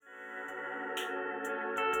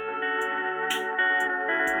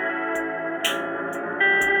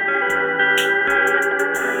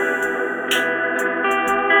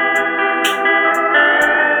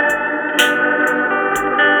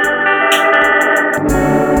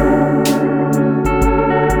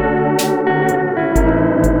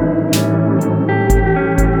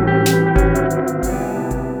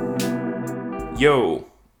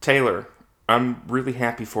Taylor, I'm really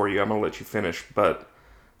happy for you. I'm going to let you finish, but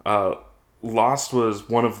uh, Lost was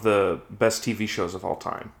one of the best TV shows of all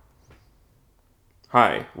time.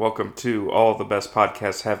 Hi, welcome to All the Best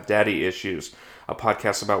Podcasts Have Daddy Issues, a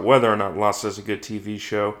podcast about whether or not Lost is a good TV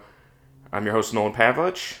show. I'm your host, Nolan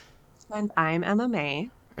Pavlich, And I'm Emma May.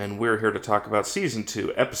 and we're here to talk about Season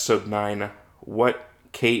 2, Episode 9, What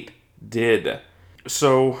Kate Did.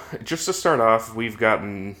 So, just to start off, we've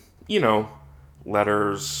gotten,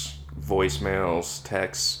 letters, voicemails,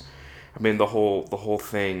 texts. I mean, the whole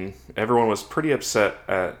thing. Everyone was pretty upset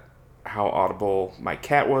at how audible my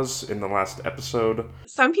cat was in the last episode.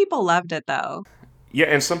 Some people loved it though. Yeah,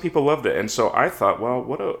 and some people loved it. And so I thought, well,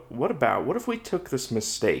 what if we took this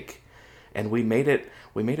mistake and we made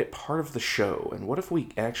it part of the show? And what if we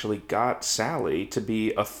actually got Sally to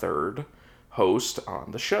be a third host on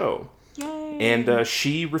the show? And Yay.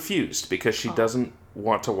 she refused because she Oh, doesn't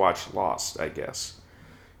want to watch Lost, I guess.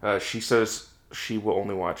 She says she will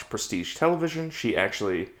only watch prestige television. She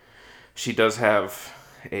does have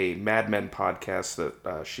a Mad Men podcast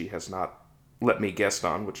that she has not let me guest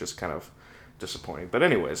on, which is kind of disappointing. But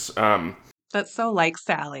anyways, that's so like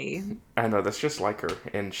Sally. I know that's just like her,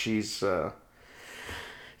 and she's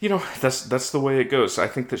that's the way it goes. I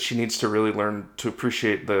think that she needs to really learn to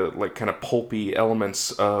appreciate the like kind of pulpy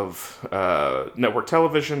elements of network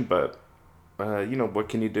television. But what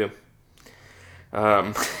can you do?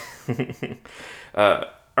 Um, all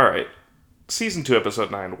right. Season 2,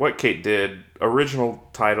 Episode 9, What Kate Did. Original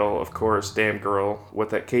title, of course, Damn Girl, What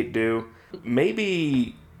That Kate Do.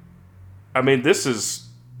 Maybe, I mean, this is.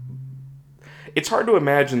 It's hard to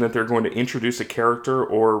imagine that they're going to introduce a character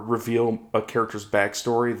or reveal a character's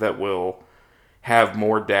backstory that will have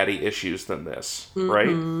more daddy issues than this, right?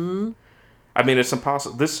 Mm-hmm. I mean, it's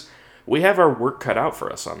impossible. We have our work cut out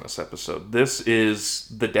for us on this episode. This is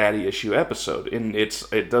the daddy issue episode, and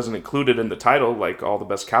it doesn't include it in the title like all the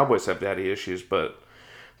best cowboys have daddy issues, but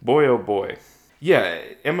boy oh boy. Yeah,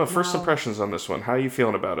 Emma, first Well, impressions on this one. How are you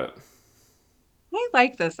feeling about it? I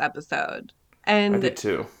like this episode. I And did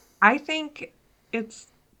too. I think it's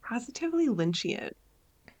positively Lynchian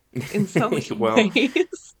in so many Well,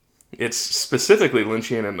 ways. it's specifically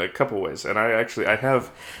Lynchian in a couple ways, and I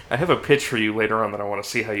have a pitch for you later on that I want to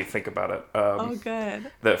see how you think about it. Oh,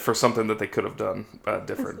 good. That for something that they could have done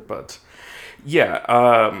different, but yeah,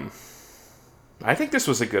 I think this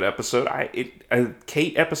was a good episode.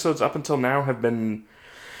 Kate episodes up until now have been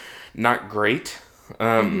not great.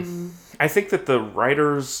 Um, Mm-hmm. I think that the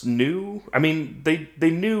writers knew. I mean, they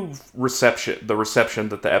knew the reception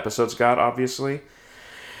that the episodes got, obviously.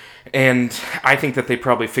 And I think that they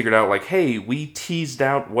probably figured out, like, hey, we teased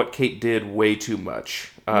out what Kate did way too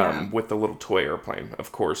much Yeah. with the little toy airplane.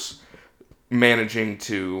 Of course, managing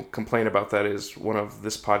to complain about that is one of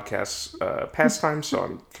this podcast's pastimes, so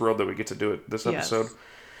I'm thrilled that we get to do it this episode.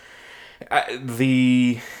 Yes.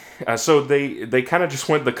 The So they kind of just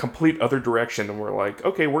went the complete other direction and were like,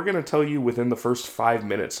 okay, we're going to tell you within the first 5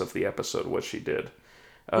 minutes of the episode what she did,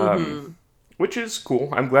 Mm-hmm. which is cool.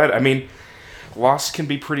 I'm glad. I mean, Lost can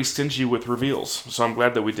be pretty stingy with reveals, so I'm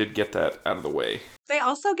glad that we did get that out of the way. They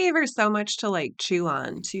also gave her so much to like chew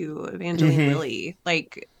on to Evangeline Mm-hmm. Lilly.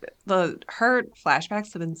 Like her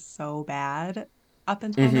flashbacks have been so bad up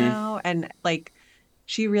until Mm-hmm. now, and like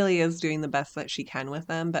she really is doing the best that she can with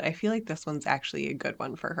them. But I feel like this one's actually a good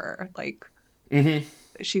one for her. Like Mm-hmm.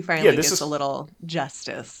 she Yeah, finally this gets a is little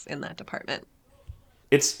justice in that department.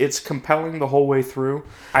 it's compelling the whole way through.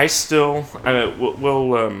 I still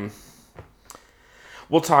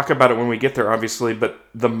we'll talk about it when we get there, obviously, but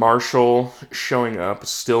the Marshal showing up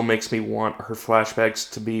still makes me want her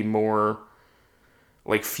flashbacks to be more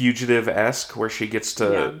like fugitive-esque, where she gets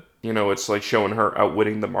Yeah. to, it's like showing her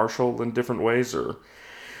outwitting the Marshal in different ways, or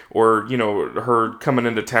her coming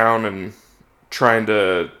into town and trying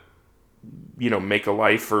to, make a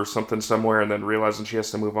life or something somewhere and then realizing she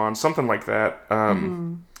has to move on, something like that.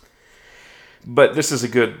 Hmm. But this is a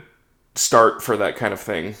good start for that kind of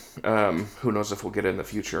thing. Who knows if we'll get it in the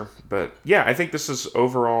future? But yeah, I think this is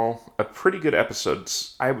overall a pretty good episode.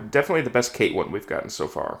 Definitely the best Kate one we've gotten so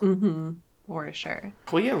far. Hmm. For sure.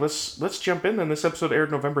 Well, yeah, let's jump in then. This episode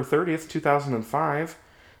aired November 30th, 2005.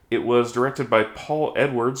 It was directed by Paul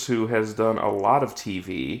Edwards, who has done a lot of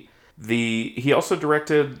TV. He also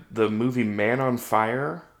directed the movie Man on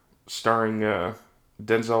Fire, starring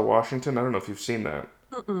Denzel Washington. I don't know if you've seen that.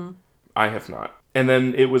 Mm-mm. I have not. And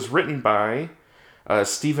then it was written by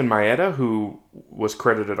Stephen Maeda, who was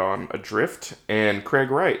credited on Adrift, and Craig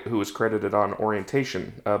Wright, who was credited on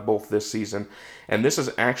Orientation, both this season. And this is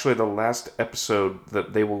actually the last episode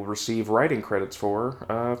that they will receive writing credits for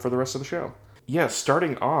the rest of the show. Yeah,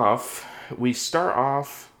 starting off, we start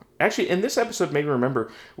off Actually, in this episode made me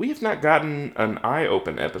remember we have not gotten an eye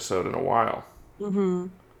open episode in a while. Mm-hmm.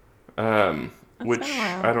 It's been a Which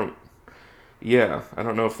I while. don't. Yeah, I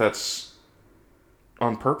don't know if that's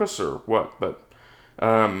on purpose or what, but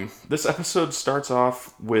this episode starts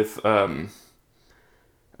off with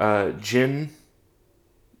Jin,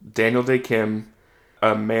 Daniel Day Kim,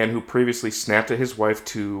 a man who previously snapped at his wife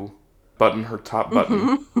to button her top button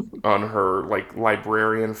Mm-hmm. on her like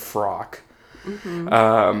librarian frock,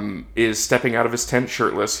 Mm-hmm. is stepping out of his tent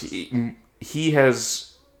shirtless. He has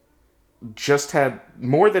just had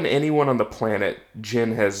more than anyone on the planet.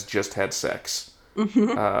 Jin has just had sex.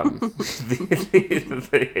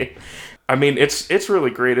 I mean, it's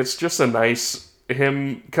really great. It's just a nice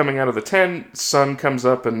him coming out of the tent. Sun comes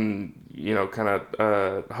up and kind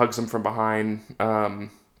of hugs him from behind.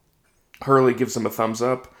 Hurley gives him a thumbs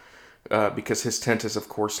up because his tent is, of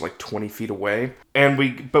course, like 20 feet away. And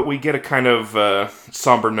we get a kind of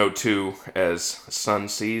somber note too as Sun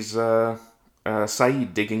sees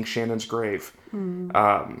Saeed digging Shannon's grave.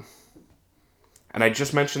 Mm. And I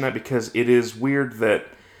just mentioned that because it is weird that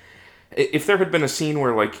if there had been a scene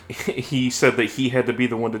where like he said that he had to be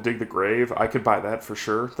the one to dig the grave, I could buy that for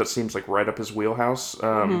sure. That seems like right up his wheelhouse.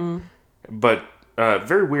 Mm-hmm. But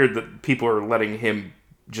very weird that people are letting him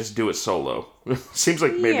just do it solo. Seems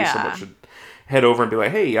like maybe someone Yeah. should head over and be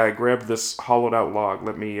like, "Hey, I grabbed this hollowed out log.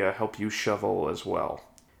 Let me help you shovel as well."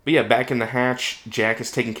 But yeah, back in the hatch, Jack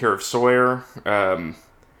is taking care of Sawyer, and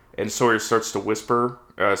Sawyer starts to whisper,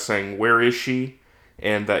 saying, "Where is she?"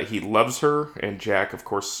 And that he loves her. And Jack, of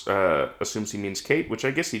course, assumes he means Kate, which I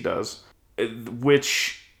guess he does.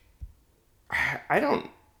 Which I don't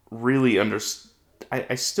really understand.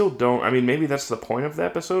 I still don't. I mean, maybe that's the point of the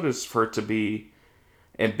episode, is for it to be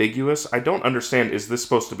ambiguous. I don't understand. Is this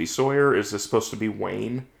supposed to be Sawyer? Is this supposed to be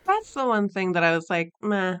Wayne? That's the one thing that I was like,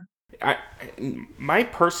 meh. I my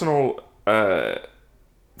personal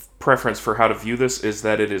preference for how to view this is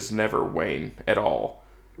that it is never Wayne at all,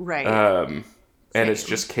 Right. um, and it's Same.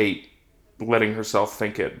 just Kate letting herself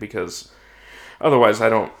think it, because otherwise I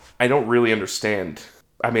don't really understand.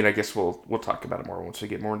 I mean, I guess we'll talk about it more once we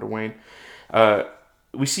get more into Wayne. Uh,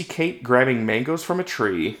 we see Kate grabbing mangoes from a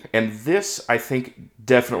tree, and this I think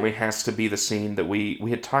definitely has to be the scene that we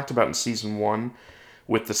had talked about in season one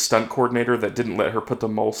with the stunt coordinator that didn't let her put the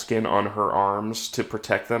moleskin on her arms to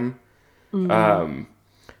protect them. Mm.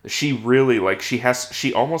 She really like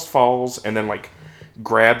she almost falls and then like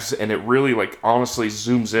grabs, and it really like honestly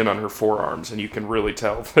zooms in on her forearms, and you can really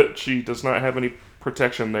tell that she does not have any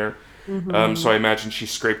protection there. Mm-hmm. So I imagine she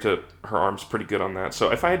scraped her arms pretty good on that.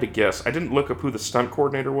 So if I had to guess, I didn't look up who the stunt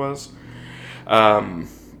coordinator was,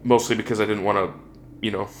 mostly because I didn't want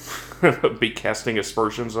to, be casting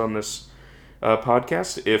aspersions on this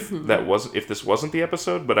podcast Mm-hmm. if this wasn't the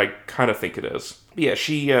episode, but I kind of think it is. Yeah,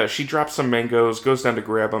 she drops some mangoes, goes down to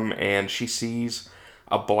grab them, and she sees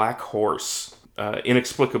a black horse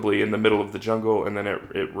inexplicably in the middle of the jungle, and then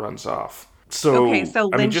it runs off. Okay, So so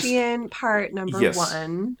I mean, just lynchian part number yes,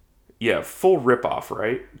 one, yeah, full ripoff,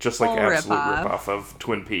 right? Just like full absolute ripoff. ripoff of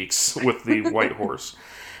Twin Peaks with the white horse.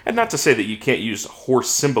 And not to say that you can't use horse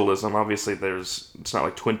symbolism. Obviously, it's not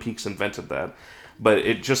like Twin Peaks invented that, but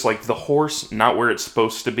it just like the horse not where it's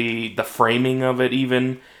supposed to be, the framing of it,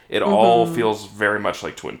 even it all Mm-hmm. feels very much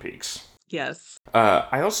like Twin Peaks. Yes.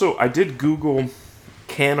 I did Google,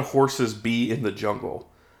 can horses be in the jungle?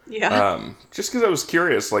 Yeah, Just because I was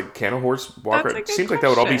curious, like, can a horse walk that's a around? good Seems like that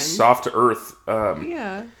would all be question. soft earth.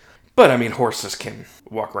 Yeah. But I mean, horses can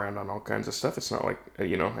walk around on all kinds of stuff. It's not like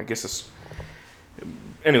I guess it's.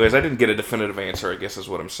 Anyways, I didn't get a definitive answer. I guess is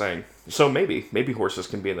what I'm saying. So maybe horses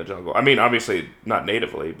can be in the jungle. I mean, obviously not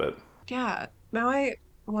natively, but Yeah. Now I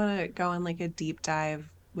want to go on like a deep dive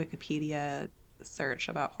Wikipedia search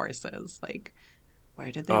about horses. Like,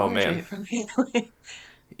 where did they oh man, originate from? Like,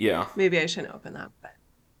 yeah. maybe I shouldn't open that, but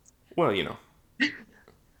Well,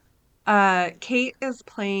 Kate is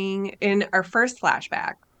playing in our first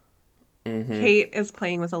flashback. Mm-hmm. Kate is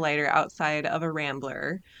playing with a lighter outside of a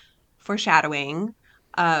Rambler, foreshadowing,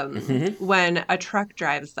 Mm-hmm. when a truck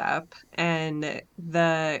drives up and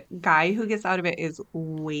the guy who gets out of it is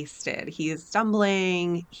wasted. He is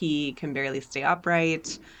stumbling, he can barely stay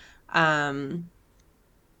upright. Um,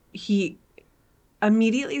 he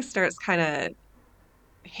immediately starts kind of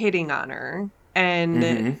hitting on her, and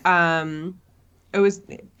Mm-hmm. it was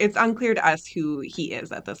it's unclear to us who he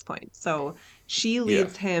is at this point. So she Yeah.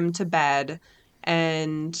 leads him to bed,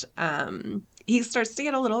 and he starts to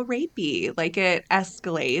get a little rapey. Like it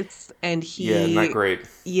escalates, and Yeah. Not he great.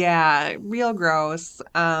 yeah, real gross.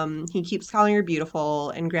 He keeps calling her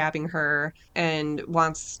beautiful and grabbing her and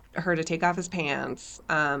wants her to take off his pants.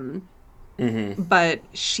 But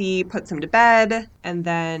she puts him to bed, and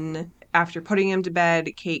then after putting him to bed,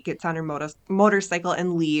 Kate gets on her motorcycle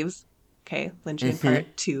and leaves. Okay, Lynchian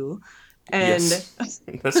part two. And Yes,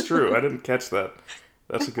 that's true. I didn't catch that.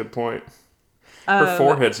 That's a good point. Her um,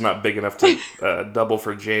 forehead's not big enough to double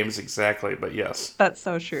for James exactly, but yes. that's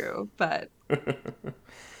so true. But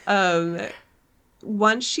um,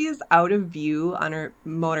 once she is out of view on her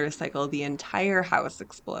motorcycle, the entire house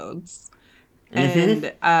explodes.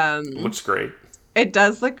 And Looks great. it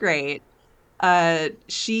does look great.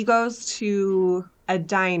 She goes to a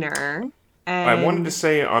diner I wanted to and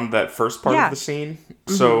say on that first part of yeah. the scene.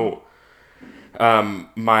 Hmm. So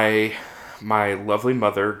my lovely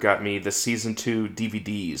mother got me the season 2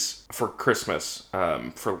 DVDs for Christmas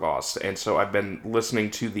for Lost, and so I've been listening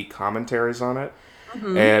to the commentaries on it.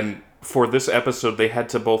 Hmm. And for this episode, they had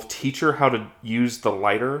to both teach her how to use the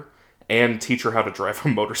lighter and teach her how to drive a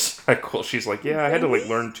motorcycle. She's like, "Yeah, I had to Really? like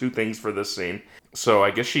learn two things for this scene." So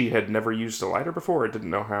I guess she had never used a lighter before. I didn't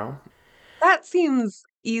know how. That seems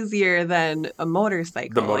easier than a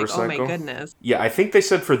The motorcycle. Like, oh my motorcycle. goodness. Yeah, I think they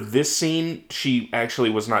said for this scene she actually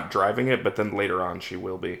was not driving it, but then later on she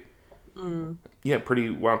will be. Mm, Yeah, pretty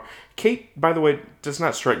well. Kate, by the way, does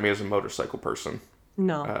not strike me as a motorcycle person.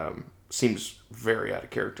 no. Seems very out of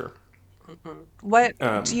character. Mm-mm. What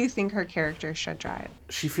do you think her character should drive?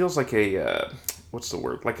 She feels like a what's the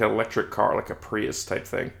word? Like an electric car, like a Prius type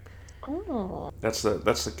thing. Oh, That's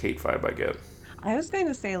the Kate vibe I get. I was going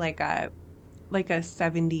to say like a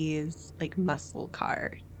 70s like muscle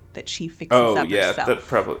car that she fixes Oh up yeah, that herself.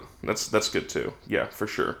 probably that's good too. Yeah, for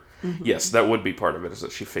sure. Yes, Hmm. that would be part of it is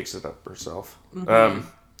that she fixes it up herself. Hmm.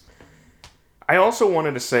 I also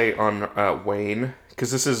wanted to say on Wayne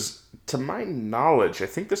because this is, to my knowledge, I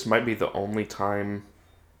think this might be the only time.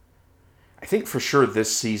 I think for sure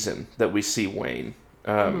this season that we see Wayne,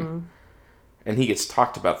 Hmm. and he gets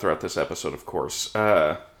talked about throughout this episode, of course.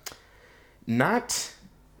 Not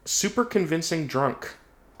super convincing drunk.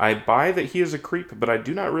 I buy that he is a creep, but I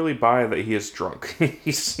do not really buy that he is drunk.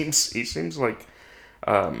 He seems like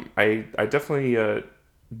I definitely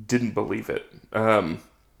didn't believe it.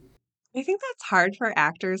 I think that's hard for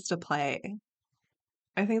actors to play.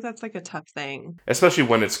 I think that's like a tough thing. Especially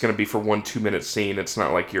when it's going to be for 1 2 minute scene. It's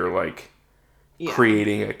not like you're like Yeah.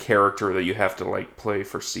 creating a character that you have to like play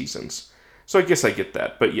for seasons. So I guess I get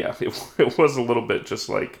that, but yeah, it was a little bit just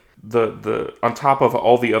like the on top of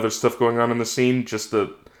all the other stuff going on in the scene, just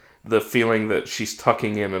the feeling that she's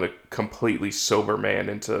tucking in a completely sober man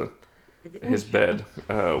into his bed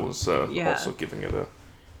was Yeah, also giving it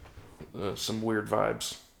some weird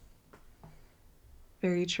vibes.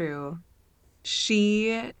 very true.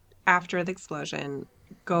 She, after the explosion,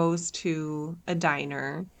 goes to a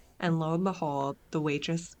diner, and lo and behold, the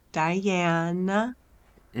waitress Diane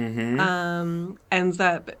ends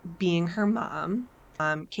up being her mom.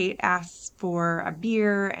 Kate asks for a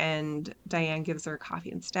beer, and Diane gives her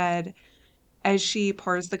coffee instead. As she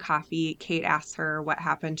pours the coffee, Kate asks her what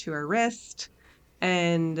happened to her wrist,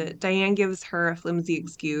 and Diane gives her a flimsy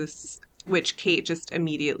excuse, which Kate just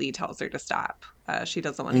immediately tells her to stop. She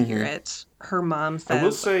doesn't want to hear it. Her mom I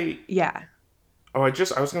will says, say, yeah. oh, I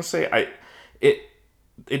was gonna say it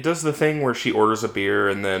it does the thing where she orders a beer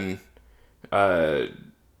and then uh,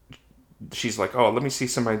 she's like, "Oh, let me see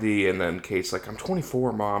some ID," and then Kate's like, "I'm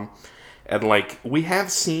 24, mom." And like we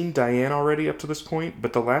have seen Diane already up to this point,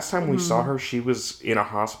 but the last time we saw Hmm. her, she was in a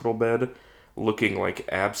hospital bed, looking like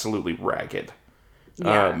absolutely ragged.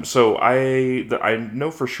 Yeah. So I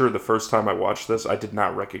know for sure the first time I watched this, I did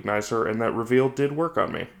not recognize her, and that reveal did work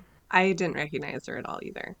on me. I didn't recognize her at all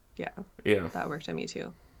either. Yeah, Yeah. that worked on me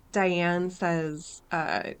too. Diane says,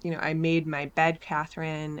 I made my bed,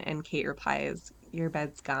 Catherine, and Kate replies, your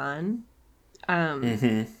bed's gone. Um,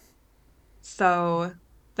 So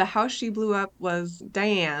the house she blew up was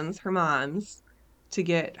Diane's, her mom's, to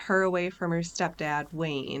get her away from her stepdad,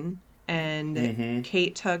 Wayne. And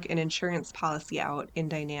Kate took an insurance policy out in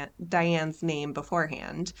Diane's name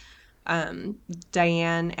beforehand. Um,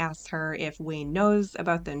 Diane asks her if Wayne knows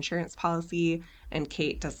about the insurance policy, and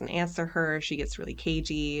Kate doesn't answer her. She gets really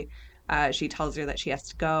cagey. She tells her that she has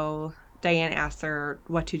to go. Diane asks her,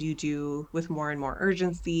 what did you do with more and more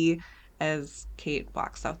urgency as Kate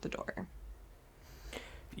walks out the door.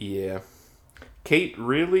 Yeah. Kate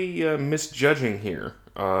really misjudging here.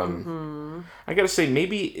 Mm-hmm. I gotta say,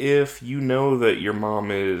 maybe if you know that your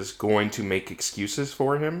mom is going to make excuses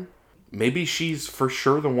for him, maybe she's for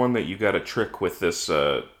sure the one that you gotta trick with this,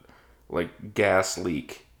 like, gas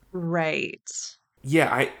leak. Right.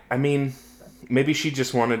 Yeah, I mean, maybe she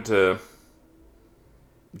just wanted to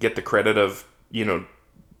get the credit of,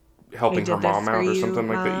 I helping her did this mom for out or you, something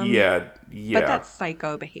like that. mom. Yeah, But yeah. that's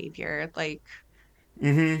psycho behavior. Like,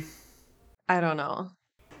 Mm-hmm. I don't know.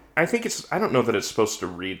 I think it's. I don't know that it's supposed to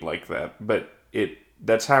read like that, but it.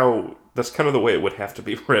 That's how. That's kind of the way it would have to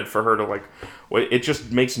be read for her to like. It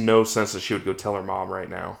just makes no sense that she would go tell her mom right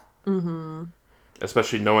now, Mm-hmm.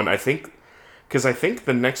 especially knowing. I think because I think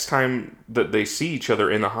the next time that they see each other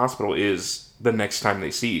in the hospital is the next time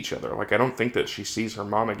they see each other. Like I don't think that she sees her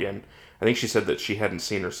mom again. I think she said that she hadn't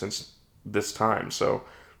seen her since this time. So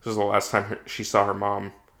this is the last time she saw her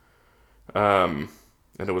mom, and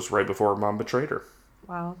it was right before her mom betrayed her.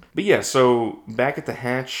 Wow. But yeah, so back at the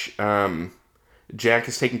hatch, Jack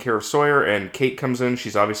is taking care of Sawyer, and Kate comes in.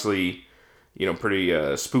 She's obviously,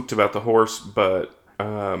 pretty spooked about the horse, but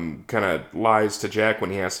kind of lies to Jack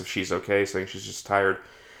when he asks if she's okay, saying she's just tired.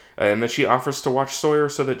 And then she offers to watch Sawyer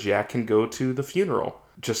so that Jack can go to the funeral.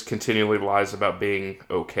 Just continually lies about being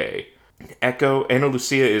okay. Anna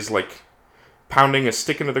Lucia is like pounding a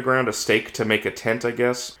stick into the ground, a stake to make a tent, I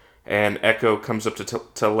guess. And Echo comes up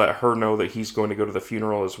to let her know that he's going to go to the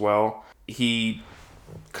funeral as well. He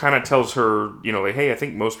kind of tells her, like, hey, I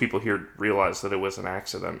think most people here realize that it was an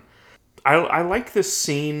accident. I like this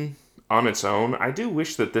scene on its own. I do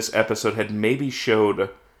wish that this episode had maybe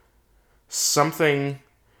showed something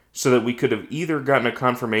so that we could have either gotten a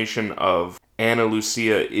confirmation of Anna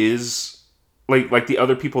Lucia is like the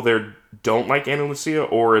other people there don't like Anna Lucia,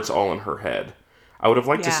 or it's all in her head. I would have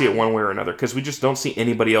liked to see it Yeah. one way or another because we just don't see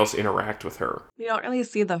anybody else interact with her. We don't really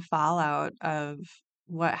see the fallout of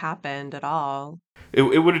what happened at all. It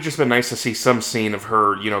would have just been nice to see some scene of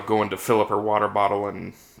her, going to fill up her water bottle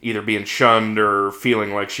and either being shunned or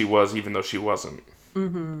feeling like she was, even though she wasn't.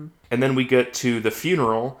 Mm-hmm. And then we get to the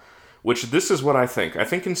funeral, which this is what I think. I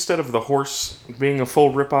think instead of the horse being a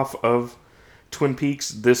full ripoff of Twin Peaks,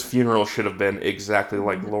 this funeral should have been exactly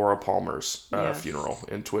like Laura Palmer's funeral Yes.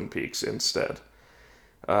 in Twin Peaks instead.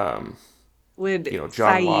 Would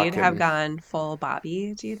John Saeed Locke have and gone full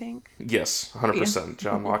Bobby, do you think? yes, Yeah. 100%.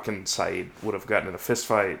 John Locke and Saeed would have gotten in a fist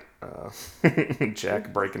fight.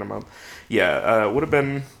 Jack breaking them up. Yeah, would have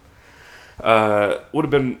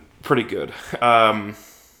been pretty good.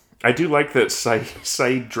 I do like that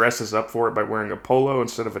Saeed dresses up for it by wearing a polo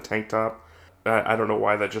instead of a tank top. I don't know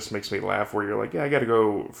why that just makes me laugh. Where you're like, yeah, I got to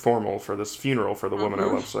go formal for this funeral for the woman I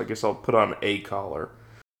Hmm. love, so I guess I'll put on a collar.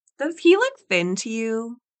 Does he look thin to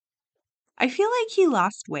you? I feel like he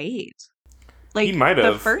lost weight. He Like might the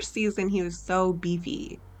have. first season, he was so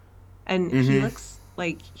beefy, and he Mm-hmm. looks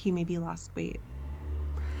like he maybe lost weight.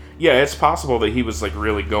 Yeah, it's possible that he was like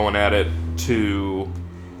really going at it to,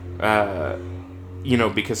 uh,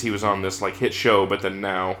 because he was on this like hit show, but then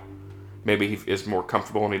now maybe he is more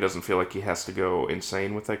comfortable and he doesn't feel like he has to go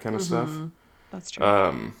insane with that kind of stuff. Mm-hmm. That's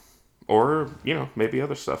true. Or maybe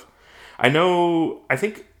other stuff. I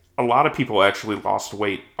think a lot of people actually lost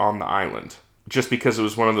weight on the island just because it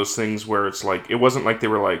was one of those things where it's like it wasn't like they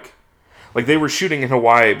were like they were shooting in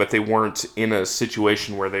Hawaii, but they weren't in a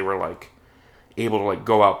situation where they were like able to like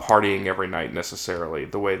go out partying every night necessarily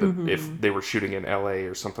the way that if Mm-hmm. they were shooting in LA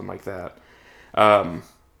or something like that.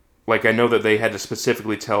 Like I know that they had to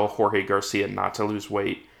specifically tell Jorge Garcia not to lose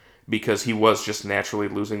weight because he was just naturally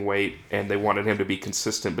losing weight, and they wanted him to be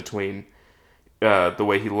consistent between the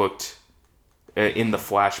way he looked in the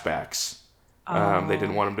flashbacks. They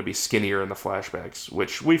didn't Oh, want him to be skinnier in the flashbacks,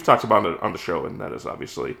 which we've talked about on the show, and that is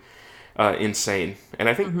obviously insane. And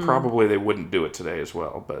I think mm-hmm. probably they wouldn't do it today as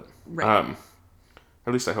well, but Right.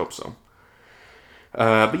 at least I hope so.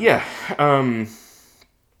 But yeah,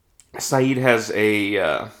 Saeed has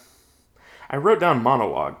a. I wrote down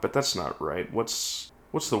monologue, but that's not right. What's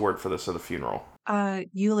the word for this at a funeral?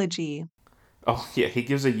 Eulogy. Oh yeah, he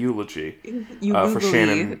gives a eulogy You for googly,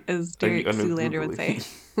 Shannon. as A Derek new Zoolander would say.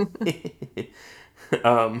 googly.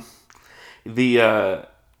 um, the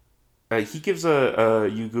he gives a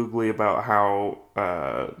you googly about how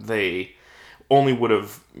they only would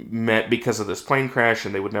have met because of this plane crash,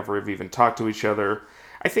 and they would never have even talked to each other.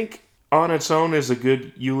 I think on its own is a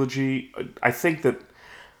good eulogy. I think that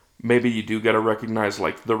maybe you do got to recognize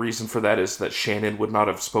like the reason for that is that Shannon would not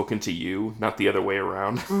have spoken to you, not the other way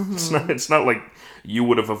around. Mm-hmm. It's not like you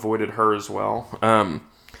would have avoided her as well.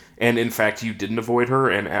 And in fact, you didn't avoid her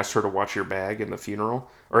and asked her to watch your bag in the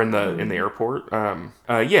funeral or in the Mm-hmm. airport.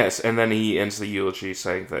 Yes, and then he ends the eulogy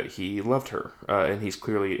saying that he loved her, and he's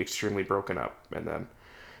clearly extremely broken up. And then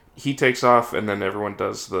he takes off, and then everyone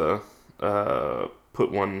does the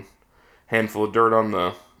put one handful of dirt on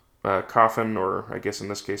the coffin, or I guess in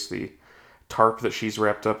this case the tarp that she's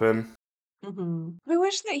wrapped up in. Mm-hmm. I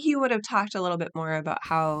wish that he would have talked a little bit more about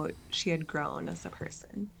how she had grown as a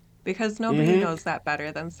person. because nobody Mm-hmm. knows that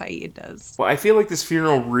better than Saeed does. Well, I feel like this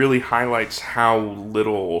funeral really highlights how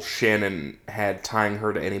little Shannon had tying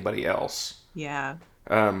her to anybody else. Yeah.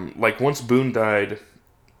 Like once Boone died,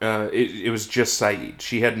 it was just Saeed.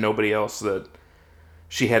 She had nobody else that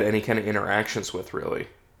she had any kind of interactions with, really.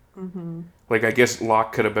 Hmm. Like I guess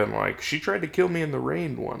Locke could have been like, she tried to kill me in the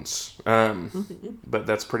rain once, but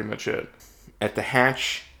that's pretty much it. At the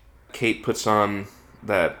hatch, Kate puts on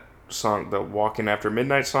that song, the "Walking After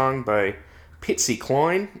Midnight" song by Patsy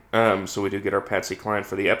Cline. So we do get our Patsy Cline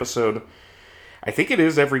for the episode. I think it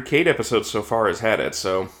is every Kate episode so far has had it.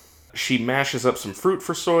 So she mashes up some fruit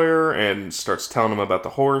for Sawyer and starts telling him about the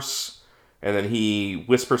horse. And then he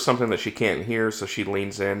whispers something that she can't hear, so she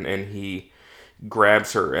leans in and he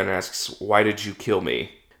grabs her and asks, "Why did you kill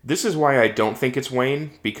me?" This is why I don't think it's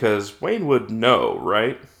Wayne, because Wayne would know,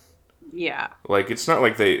 right? Yeah. Like it's not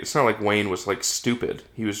like Wayne was like stupid.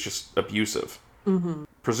 He was just abusive. Hmm.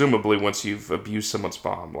 Presumably once you've abused someone's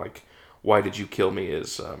mom, like why did you kill me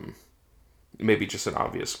is maybe just an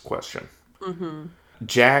obvious question. Hmm.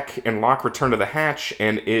 Jack and Locke return to the hatch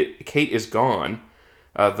and Kate is gone.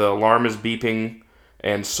 The alarm is beeping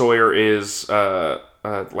and Sawyer is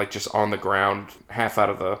like just on the ground, half out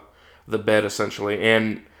of the bed essentially.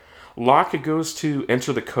 And Locke goes to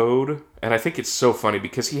enter the code, and I think it's so funny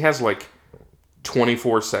because he has like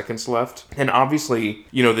 24 seconds left. And obviously,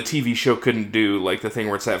 the TV show couldn't do like the thing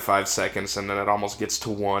where it's at 5 seconds and then it almost gets to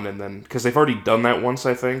one, and then because they've already done that once,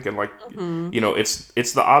 I think, and like, Hmm.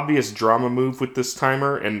 it's the obvious drama move with this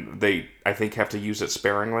timer, and they, I think, have to use it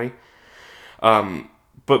sparingly.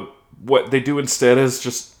 But what they do instead is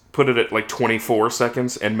just put it at like 24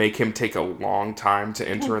 seconds and make him take a long time to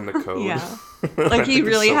enter in the code. Yeah. Like I he think it's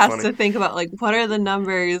really so has funny. to think about like what are the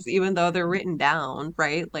numbers even though they're written down,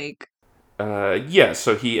 right? Like, Yeah,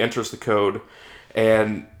 so he enters the code,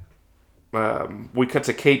 and we cut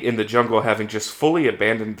to Kate in the jungle having just fully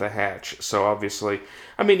abandoned the hatch. So obviously,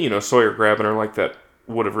 I mean, Sawyer grabbing her like that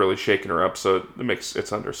would have really shaken her up. So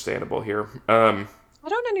it's understandable here. I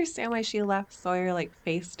don't understand why she left Sawyer like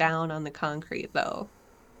face down on the concrete though.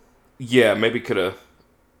 Yeah, maybe could have.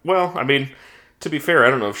 Well, I mean, to be fair, I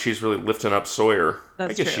don't know if she's really lifting up Sawyer. I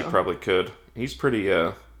That's guess she true. probably could. He's a pretty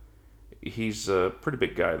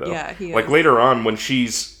big guy though. Yeah, he Like is. later on when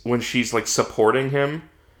she's like supporting him,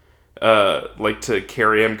 like to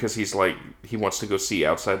carry him because he's like he wants to go see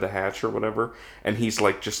outside the hatch or whatever, and he's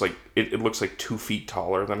like just like it looks like 2 feet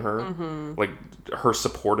taller than her, Hmm. like her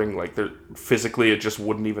supporting like they're physically it just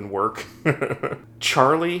wouldn't even work.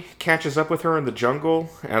 Charlie catches up with her in the jungle,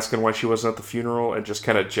 asking why she wasn't at the funeral and just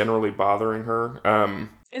kind of generally bothering her.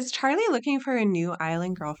 Is Charlie looking for a new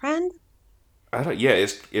island girlfriend? I don't. Yeah,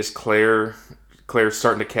 is Claire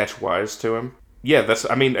starting to catch wise to him? Yeah, that's.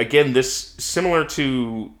 I mean, again, this similar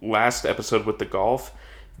to last episode with the golf.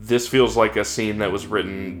 This feels like a scene that was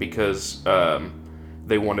written because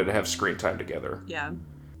they wanted to have screen time together. Yeah.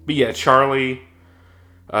 But yeah, Charlie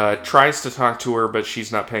tries to talk to her, but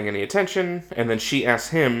she's not paying any attention. And then she asks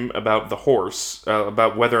him about the horse,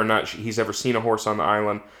 about whether or not he's ever seen a horse on the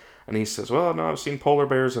island. And he says, "Well, no, I've seen polar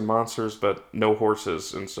bears and monsters, but no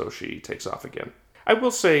horses." And so she takes off again. I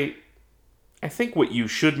will say, I think what you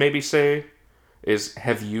should maybe say is,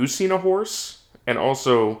 "Have you seen a horse?" And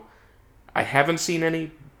also, I haven't seen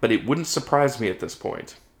any, but it wouldn't surprise me at this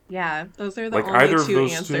point. Yeah, those are the Like only either of two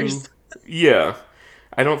those answers. two, yeah.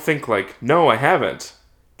 I don't think like, no, I haven't.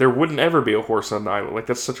 There wouldn't ever be a horse on the island. Like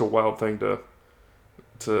that's such a wild thing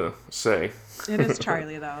to say. It is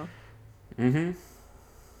Charlie though.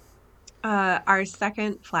 Our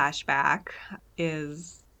second flashback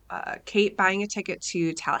is Kate buying a ticket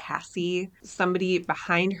to Tallahassee. Somebody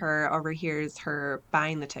behind her overhears her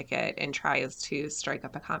buying the ticket and tries to strike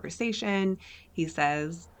up a conversation. He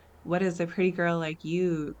says, "What is a pretty girl like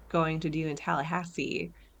you going to do in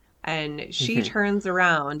Tallahassee?" And she turns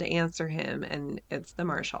around to answer him, and it's the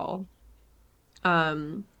marshal.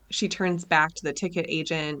 She turns back to the ticket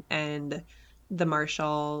agent, and the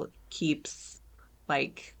marshal keeps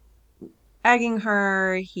like egging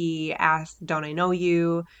her. He asks, "Don't I know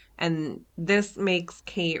you?" And this makes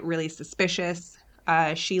Kate really suspicious.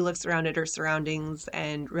 She looks around at her surroundings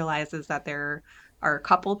and realizes that there are a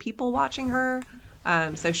couple people watching her.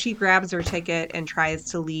 So she grabs her ticket and tries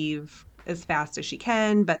to leave as fast as she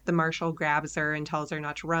can, but the marshal grabs her and tells her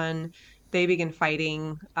not to run. They begin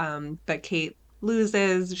fighting, but Kate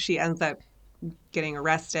loses. She ends up getting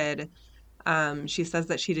arrested. She says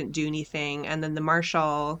that she didn't do anything, and then the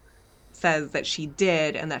marshal says that she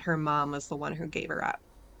did and that her mom was the one who gave her up.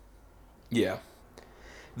 Yeah.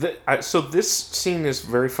 So this scene is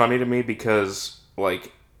very funny to me because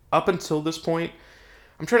like up until this point,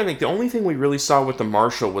 I'm trying to think. The only thing we really saw with the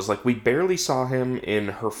Marshal was like we barely saw him in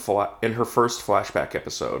in her first flashback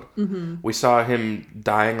episode. Hmm. We saw him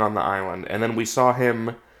dying on the island, and then we saw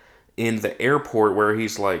him in the airport where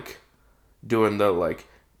he's like doing the like,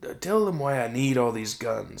 tell them why I need all these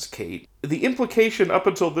guns, Kate. The implication up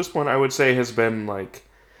until this point, I would say, has been like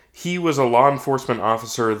he was a law enforcement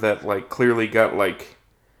officer that like clearly got like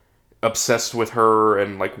obsessed with her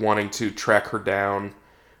and like wanting to track her down.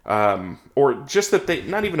 Or just that they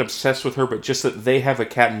not even obsessed with her, but just that they have a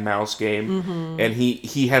cat and mouse game, Hmm. and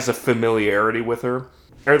he has a familiarity with her,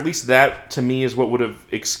 or at least that to me is what would have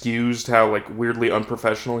excused how like weirdly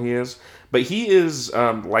unprofessional he is. But he is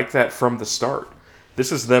like that from the start.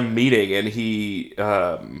 This is them meeting, and he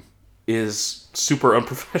is super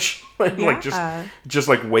unprofessional and like Yeah. just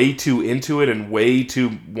like way too into it and way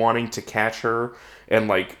too wanting to catch her and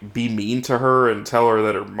like be mean to her and tell her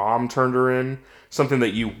that her mom turned her in, something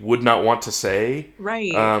that you would not want to say.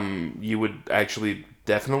 Right. You would actually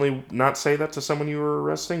definitely not say that to someone you were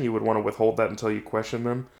arresting. You would want to withhold that until you question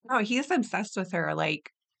them. No, he's obsessed with her,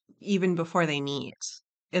 like, even before they meet.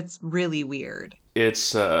 It's really weird.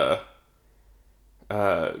 It's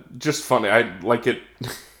just funny. I like it.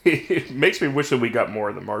 It makes me wish that we got more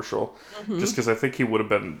of the Marshal, just Hmm. because I think he would have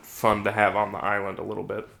been fun to have on the island a little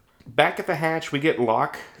bit. Back at the hatch, we get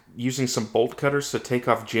Locke using some bolt cutters to take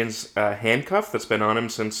off Jin's handcuff that's been on him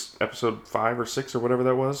since episode 5 or 6 or whatever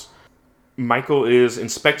that was. Michael is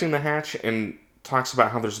inspecting the hatch and talks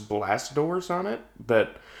about how there's blast doors on it.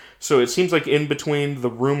 So it seems like in between the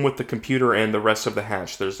room with the computer and the rest of the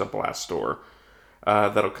hatch, there's a blast door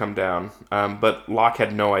that'll come down. But Locke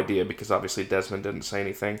had no idea because obviously Desmond didn't say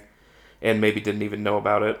anything and maybe didn't even know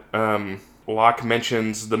about it. Locke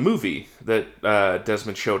mentions the movie that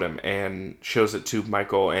Desmond showed him and shows it to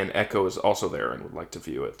Michael, and Echo is also there and would like to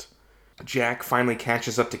view it. Jack finally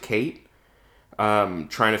catches up to Kate, trying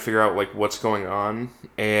to figure out like what's going on,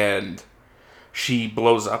 and she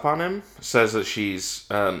blows up on him. Says that she's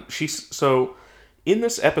so in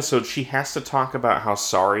this episode she has to talk about how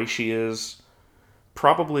sorry she is,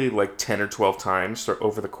 probably like 10 or 12 times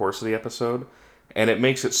over the course of the episode, and it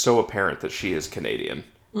makes it so apparent that she is Canadian.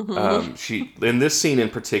 Hmm. She in this scene in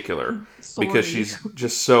particular, because Sorry. she's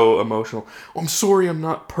just so emotional. Oh, I'm sorry I'm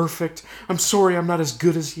not perfect. I'm sorry I'm not as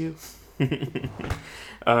good as you.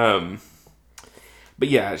 But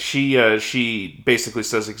yeah, she basically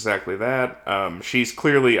says exactly that. She's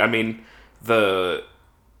clearly, I mean, the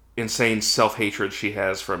insane self hatred she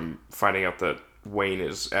has from finding out that Wayne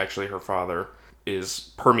is actually her father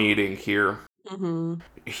is permeating here. Hmm.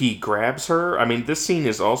 He grabs her. I mean, this scene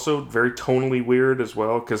is also very tonally weird as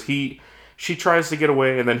well because she tries to get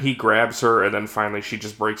away and then he grabs her and then finally she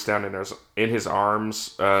just breaks down in his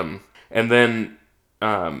arms. And then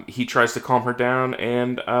he tries to calm her down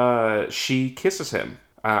and she kisses him.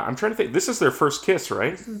 I'm trying to think. This is their first kiss,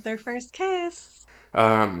 right? This is their first kiss.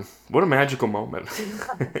 What a magical moment.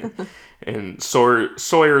 And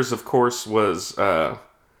Sawyer's, of course, was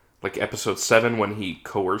like episode 7 when he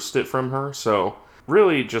coerced it from her. So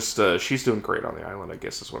really, just she's doing great on the island, I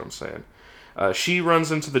guess is what I'm saying. She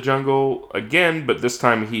runs into the jungle again, but this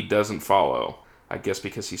time he doesn't follow. I guess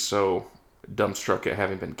because he's so dumbstruck at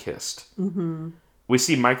having been kissed. Hmm. We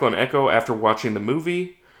see Michael and Echo after watching the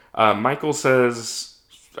movie. Michael says,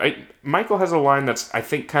 Michael has a line that's I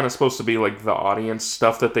think kind of supposed to be like the audience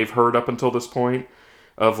stuff that they've heard up until this point.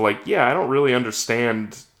 Of like, yeah, I don't really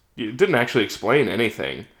understand. It didn't actually explain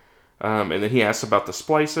anything. And then he asks about the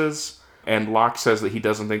splices, and Locke says that he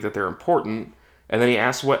doesn't think that they're important. And then he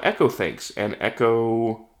asks what Echo thinks, and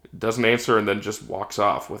Echo doesn't answer and then just walks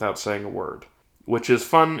off without saying a word. Which is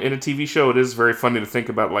fun in a TV show. It is very funny to think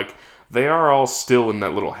about, like, they are all still in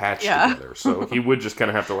that little hatch Yeah. together. So he would just kind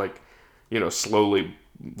of have to, like, slowly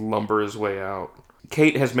lumber his way out.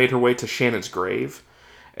 Kate has made her way to Shannon's grave,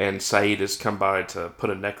 and Saeed has come by to put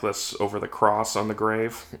a necklace over the cross on the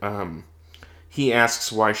grave. He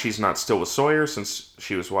asks why she's not still with Sawyer since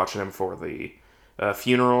she was watching him for the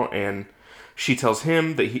funeral, and she tells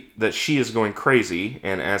him that she is going crazy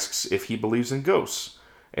and asks if he believes in ghosts.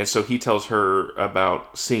 And so he tells her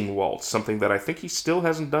about seeing Walt, something that I think he still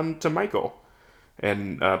hasn't done to Michael,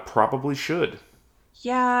 and probably should.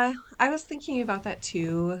 Yeah, I was thinking about that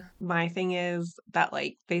too. My thing is that,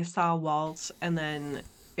 like, they saw Walt and then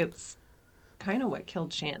it's kind of what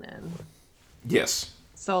killed Shannon. Yes,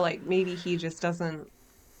 So, like, maybe he just doesn't,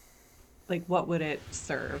 like, what would it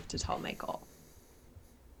serve to tell Michael?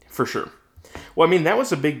 for sure. Well, I mean, that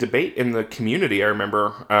was a big debate in the community. I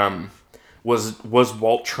remember was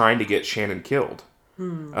Walt trying to get Shannon killed?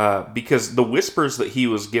 Hmm. Because the whispers that he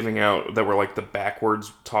was giving out that were like the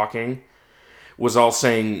backwards talking was all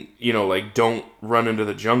saying, like, don't run into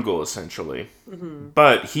the jungle, essentially. Hmm.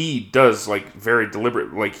 But he does, like, very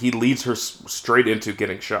deliberate, like, he leads her straight into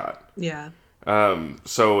getting shot. Yeah.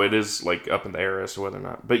 So it is, like, up in the air as to whether or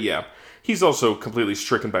not. But yeah, he's also completely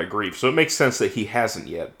stricken by grief, so it makes sense that he hasn't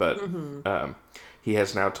yet, but Hmm. he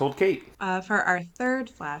has now told Kate. For our third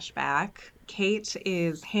flashback, Kate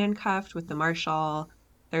is handcuffed with the marshal.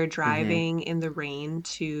 They're Hmm. driving in the rain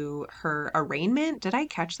to her arraignment. Did I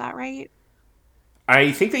catch that right?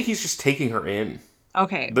 I think that he's just taking her in.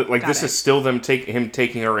 Okay, Like, got this is it. still him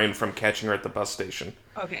taking her in from catching her at the bus station.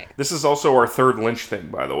 Okay, This is also our third Lynch thing,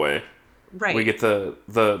 by the way. We right. get the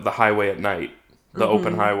highway at night, the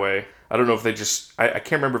open Hmm. highway. I don't know if they just. I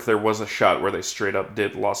can't remember if there was a shot where they straight up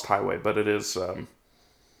did Lost Highway, but it is uh,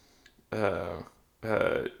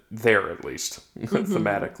 there at least Hmm.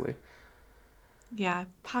 thematically, Yeah,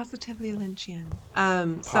 positively Lynchian.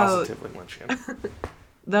 So positively Lynchian.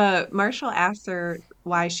 the marshal asks her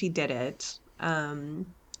why she did it.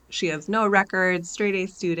 She has no records, straight A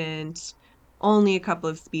student, only a couple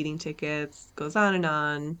of speeding tickets, goes on and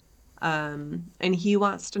on. And he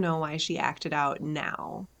wants to know why she acted out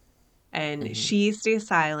now. And Hmm. she stays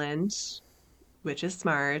silent, which is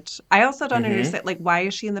smart. I also don't Hmm. understand, like, why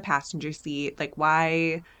is she in the passenger seat? Like,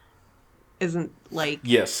 why isn't, like,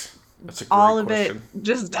 Yes, that's a all great of it question.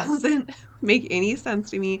 just doesn't make any sense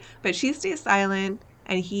to me. But she stays silent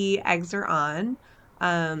and he eggs her on,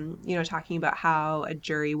 talking about how a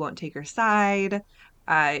jury won't take her side.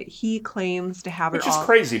 He claims to have it Which is all.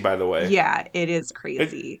 crazy, by the way. Yeah, it is It,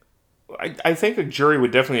 crazy. I think a jury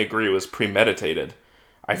would definitely agree it was premeditated.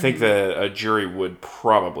 I think Hmm. that a jury would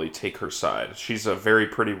probably take her side. She's a very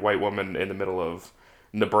pretty white woman in the middle of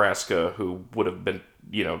Nebraska who would have been,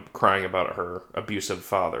 crying about her abusive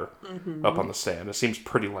father up Hmm. on the stand. It seems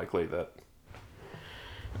pretty likely that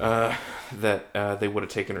they would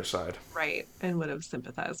have taken her side. Right. And would have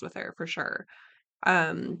sympathized with her for sure.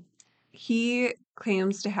 Um, he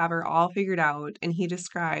claims to have her all figured out, and he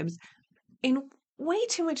describes in way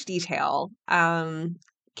too much detail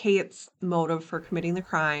Kate's motive for committing the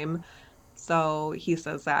crime. So he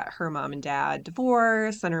says that her mom and dad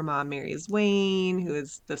divorce, and her mom marries Wayne, who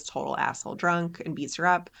is this total asshole drunk and beats her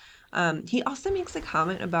up. He also makes a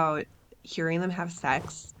comment about hearing them have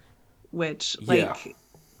sex, which, Yeah, like,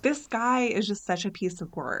 this guy is just such a piece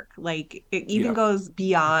of work. Like, it even yeah, goes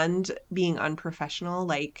beyond being unprofessional.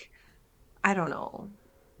 Like, I don't know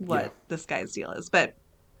yeah. what this guy's deal is, but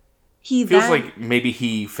he Feels then, like maybe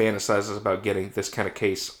he fantasizes about getting this kind of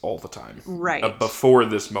case all the time right, before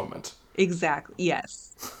this moment. exactly,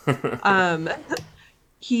 yes. Um,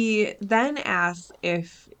 he then asks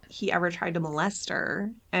if he ever tried to molest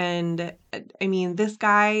her. And I mean, this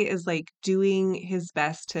guy is like doing his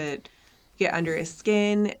best to get under his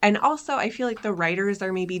skin. And also, I feel like the writers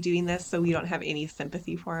are maybe doing this so we don't have any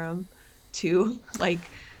sympathy for him, too.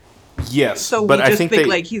 Like, Yes, so but we I just think think they.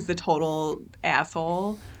 like he's the total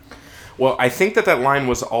asshole. Well, I think that line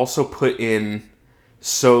was also put in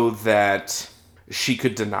so that she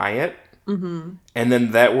could deny it, Hmm. and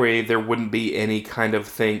then that way there wouldn't be any kind of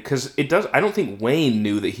thing. Because it does. I don't think Wayne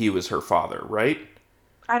knew that he was her father, right?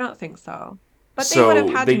 I don't think so. But they would have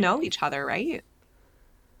So had to they. know each other, right?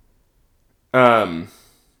 Um,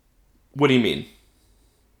 what do you mean?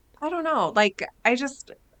 I don't know. Like,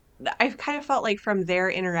 I kind of felt like from their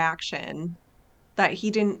interaction that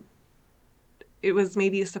he didn't, it was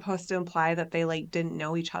maybe supposed to imply that they like didn't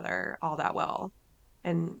know each other all that well.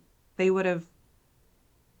 And they would have,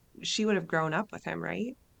 she would have grown up with him,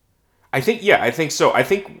 right? I think yeah, I think so. I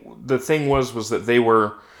think the thing was that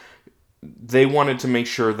they wanted to make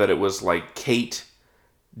sure that it was like Kate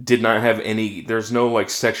did not have any. There's no like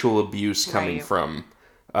sexual abuse coming Right. from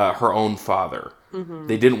her own father. They Hmm.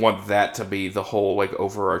 didn't want that to be the whole like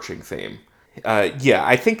overarching theme. Yeah,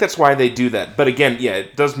 I think that's why they do that. But again, yeah,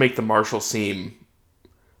 it does make the marshal seem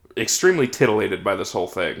extremely titillated by this whole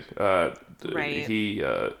thing. Right.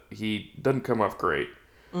 He doesn't come off great,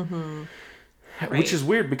 Hmm. which Right. is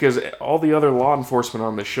weird because all the other law enforcement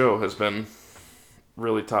on this show has been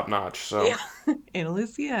really top notch. So, Yeah. Anna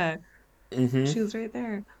Lucia, hmm. she was right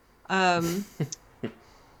there. Um,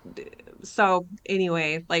 so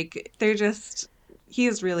anyway, like they're just he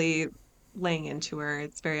is really laying into her.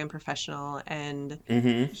 It's very unprofessional. And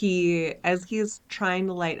Hmm. as he's trying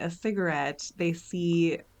to light a cigarette, they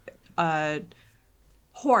see a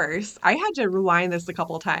horse. I had to rewind this a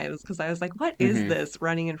couple times because I was like, what is Hmm. this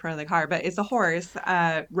running in front of the car? But it's a horse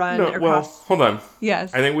run No, well, across. hold on. I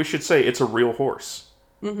Yes. think we should say it's a real horse.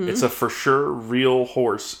 It's Mm-hmm. a for sure real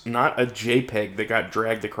horse, not a JPEG that got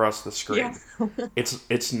dragged across the Yeah. screen.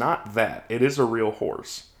 It's not that. It is a real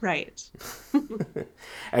horse. Right.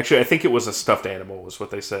 Actually, I think it was a stuffed animal, was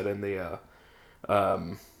what they said in the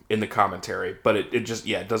commentary. But it just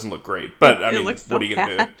it doesn't look great. But I It mean, looks what so are you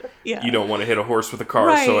gonna do? bad. You Yeah. don't want to hit a horse with a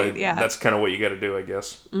car, so Right. Yeah. that's kind of what you got to do, I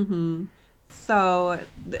guess. Mm-hmm. So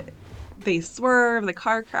they swerve, the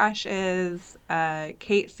car crashes.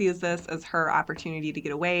 Kate sees this as her opportunity to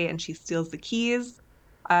get away, and she steals the keys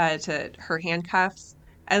to her handcuffs.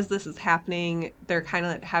 As this is happening, they're kind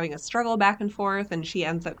of having a struggle back and forth, and she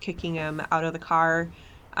ends up kicking him out of the car,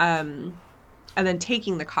 um, and then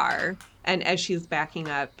taking the car. And as she's backing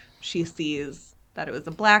up, she sees that it was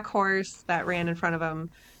a black horse that ran in front of him,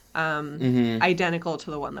 identical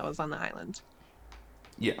to the one that was on the island.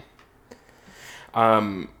 Yeah.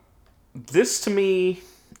 This to me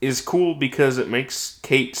is cool because it makes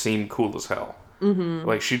Kate seem cool as hell. Mm-hmm.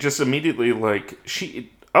 Like she just immediately like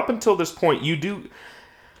she up until this point you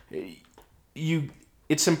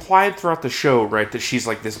it's implied throughout the show, right, that she's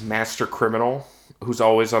like this master criminal who's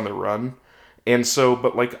always on the run. And so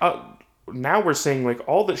but like now we're saying like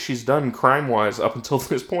all that she's done crime-wise up until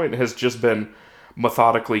this point has just been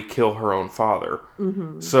methodically kill her own father.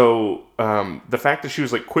 Mm-hmm. So the fact that she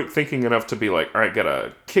was like quick thinking enough to be like, all right,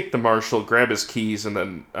 gotta kick the marshal, grab his keys, and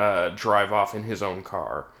then drive off in his own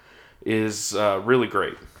car is really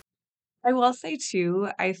great. I will say too,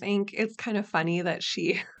 I think it's kind of funny that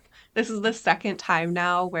this is the second time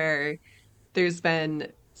now where there's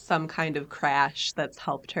been some kind of crash that's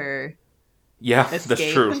helped her Yeah, that's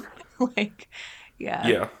escape. true. Like, yeah,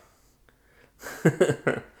 Yeah,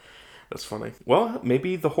 that's funny. Well,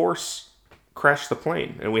 maybe the horse crashed the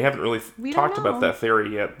plane, and we haven't really we don't talked about know. that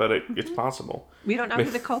theory yet, but it's Mhm. possible. We don't know who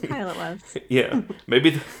the co-pilot was. Yeah,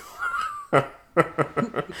 maybe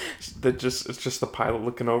that just it's just the pilot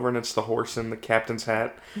looking over, and it's the horse in the captain's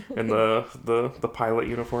hat and the pilot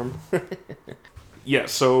uniform. Yeah,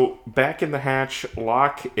 so back in the hatch,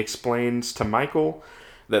 Locke explains to Michael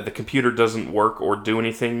that the computer doesn't work or do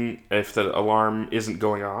anything if the alarm isn't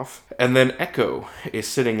going off. And then Echo is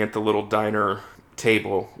sitting at the little diner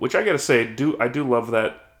table, which I gotta say, I do love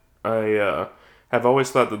that. I have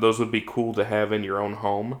always thought that those would be cool to have in your own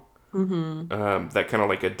home. Hmm. That kind of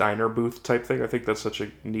like a diner booth type thing. I think that's such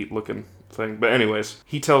a neat looking thing. But anyways,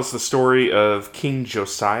 he tells the story of King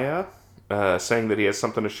Josiah, saying that he has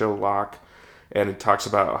something to show Locke, and it talks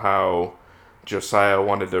about how Josiah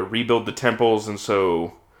wanted to rebuild the temples, and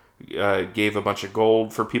so gave a bunch of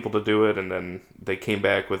gold for people to do it, and then they came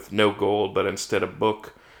back with no gold, but instead a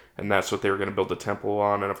book, and that's what they were going to build the temple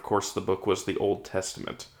on. And of course, the book was the Old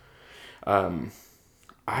Testament.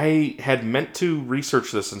 I had meant to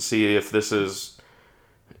research this and see if this is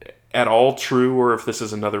at all true or if this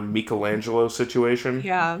is another Michelangelo situation.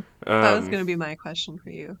 Yeah, that was Um, going to be my question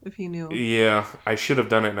for you, if you knew. yeah, I should have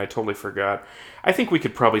done it and I totally forgot. I think we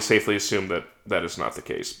could probably safely assume that that is not the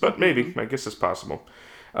case, but maybe. Hmm. I guess it's possible.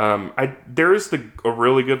 There is a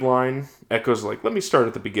really good line. Echo's like, "Let me start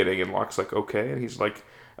at the beginning," and Locke's like, "Okay," and he's like,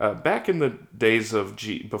 "Back in the days of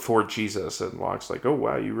before Jesus," and Locke's like, "Oh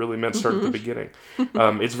wow, you really meant start at the Hmm. beginning."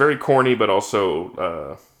 It's very corny, but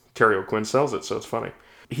also Terry O'Quinn sells it, so it's funny.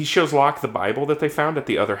 He shows Locke the Bible that they found at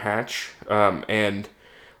the other hatch, and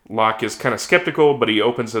Locke is kind of skeptical, but he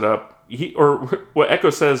opens it up. What Echo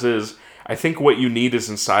says is, "I think what you need is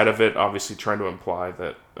inside of it." Obviously, trying to imply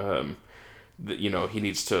that he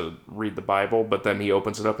needs to read the Bible, but then he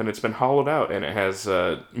opens it up and it's been hollowed out, and it has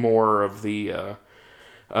more of the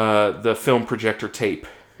film projector tape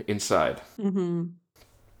inside. Hmm.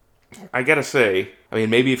 I gotta say, I mean,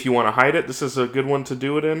 maybe if you want to hide it, this is a good one to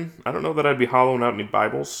do it in. I don't know that I'd be hollowing out any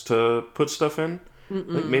Bibles to put stuff in.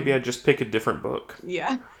 Like maybe Mm-mm. I'd just pick a different book.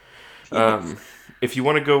 Yeah. Yes. If you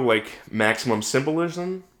want to go like maximum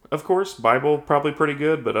symbolism, of course, Bible probably pretty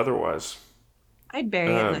good, but otherwise, I'd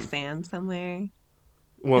bury it in the um, sand somewhere,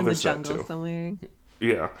 well, in the there's that jungle too. somewhere.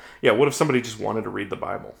 Yeah, yeah. What if somebody just wanted to read the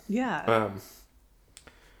Bible? Yeah.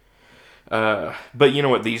 Um, but you know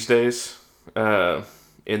what? These days,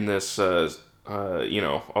 in this,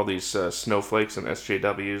 all these snowflakes and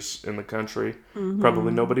SJWs in the country,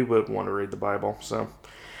 probably Hmm. nobody would want to read the Bible. So,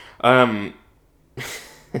 um,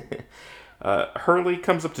 Hurley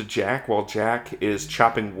comes up to Jack while Jack is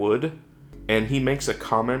chopping wood, and he makes a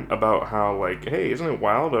comment about how, like, hey, isn't it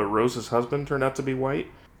wild? Rose's husband turned out to be white,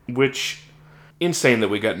 which insane that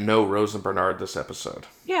we got no Rose and Bernard this episode.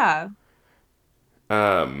 Yeah.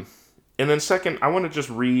 Um, and then second, I want to just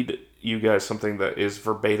read you guys something that is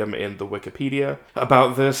verbatim in the Wikipedia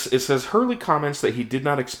about this. It says Hurley comments that he did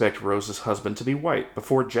not expect Rose's husband to be white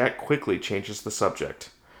before Jack quickly changes the subject.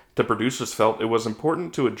 The producers felt it was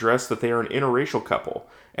important to address that they are an interracial couple,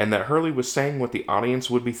 and that Hurley was saying what the audience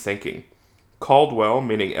would be thinking. Caldwell,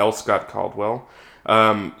 meaning L. Scott Caldwell,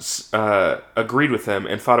 agreed with them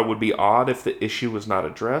and thought it would be odd if the issue was not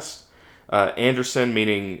addressed. Anderson,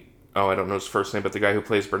 meaning, oh, I don't know his first name, but the guy who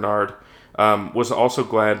plays Bernard, was also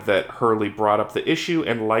glad that Hurley brought up the issue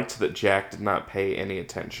and liked that Jack did not pay any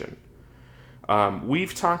attention.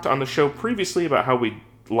 We've talked on the show previously about how we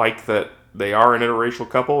like that they are an interracial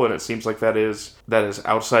couple, and it seems like that is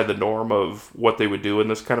outside the norm of what they would do in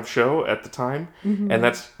this kind of show at the time, and Hmm.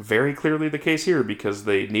 that's very clearly the case here because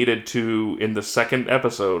they needed to in the second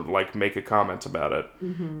episode like make a comment about it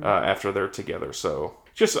Hmm. after they're together. So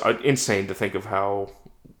just insane to think of how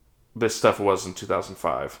this stuff was in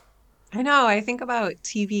 2005. I know. I think about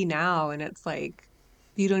TV now and it's like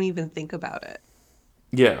you don't even think about it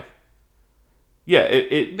Yeah, yeah.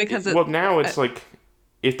 It because it, well now uh, it's like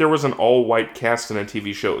if there was an all white cast in a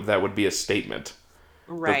TV show, that would be a statement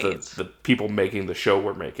that the right. the people making the show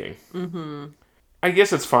were making. Hmm. I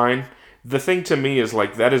guess it's fine. The thing to me is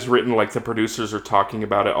like that is written like the producers are talking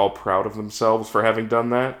about it, all proud of themselves for having done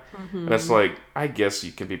that, and it's Hmm. like I guess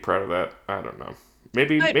you can be proud of that. I don't know.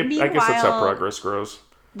 Maybe, But maybe I guess that's how meanwhile, progress grows.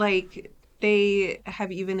 like they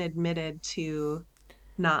have even admitted to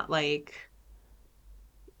not like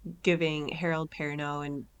giving Harold Perrineau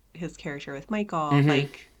and his character with Michael Mm-hmm.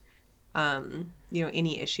 like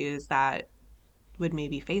any issues that would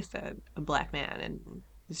maybe face a black man and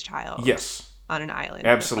his child Yes, on an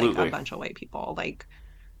island with like a absolutely. bunch of white people. Like,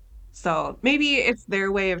 so maybe it's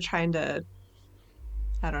their way of trying to,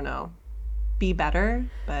 I don't know, be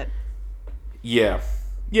better, but Yeah,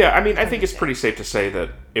 yeah. I mean, it's I hard think to it's pretty say. safe to say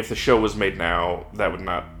that if the show was made now, that would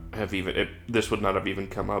not have even this would not have even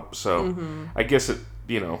come up. So, Hmm. I guess it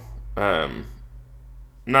you know um,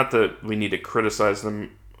 not that we need to criticize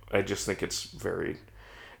them. I just think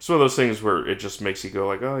it's one of those things where it just makes you go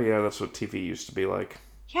like, oh yeah, that's what TV used to be like.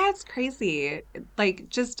 Yeah, it's crazy. Like,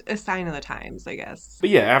 just a sign of the times, I guess. But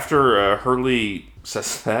yeah, after Hurley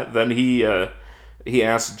says that, then he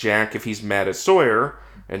asks Jack if he's mad at Sawyer,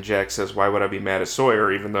 and Jack says, "Why would I be mad at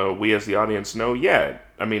Sawyer?" Even though we as the audience know, yeah,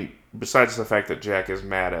 I mean, besides the fact that Jack is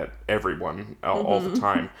mad at everyone all the Hmm.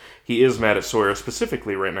 time, he is mad at Sawyer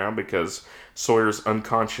specifically right now because Sawyer's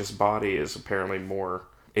unconscious body is apparently more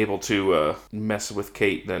able to mess with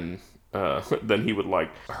Kate than he would like.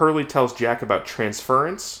 Hurley tells Jack about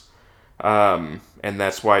transference, and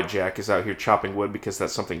that's why Jack is out here chopping wood because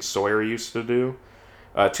that's something Sawyer used to do.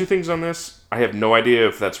 Two things on this: I have no idea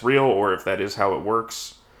if that's real or if that is how it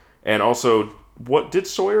works, and also, what did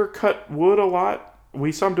Sawyer cut wood a lot?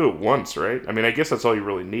 We saw him do it once, right? I mean, I guess that's all you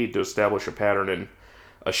really need to establish a pattern in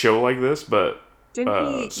a show like this. But Didn't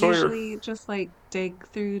he Sawyer, usually just like dig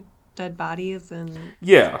through dead bodies and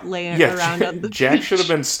yeah, lay it yeah, around on the Jack should have beach?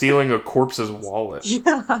 been stealing a corpse's wallet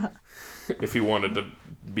Yeah. if he wanted to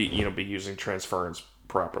be using transference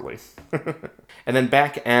properly. And then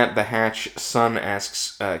back at the hatch, Sun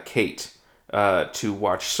asks Kate to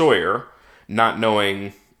watch Sawyer, not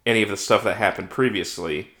knowing any of the stuff that happened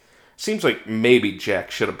previously. Seems like maybe Jack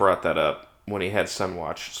should have brought that up when he had Sun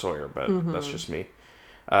watch Sawyer, but that's Hmm. just me.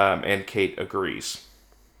 And Kate agrees.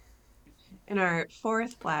 In our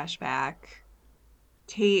fourth flashback,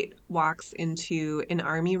 Tate walks into an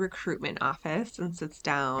army recruitment office and sits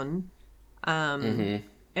down. Um, Mm-hmm.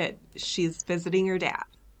 she's visiting her dad,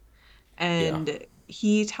 Yeah. and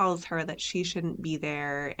he tells her that she shouldn't be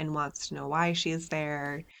there and wants to know why she's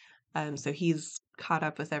there. So he's caught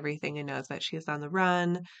up with everything and knows that she's on the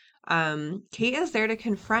run. Kate is there to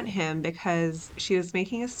confront him because she was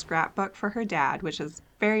making a scrapbook for her dad, which is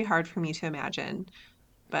very hard for me to imagine,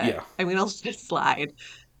 but Yeah. I'm gonna let it slide.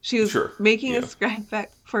 She was Sure. making a Yeah. scrapbook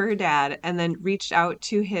for her dad and then reached out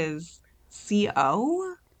to his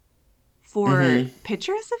CO for Mm-hmm.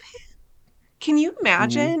 pictures of him. Can you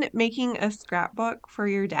Mm-hmm. imagine making a scrapbook for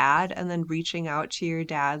your dad and then reaching out to your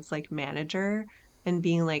dad's like manager and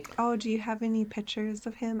being like, "Oh, do you have any pictures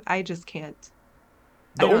of him?" I just can't.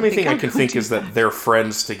 The I don't only think thing I I can would think do is that that. they're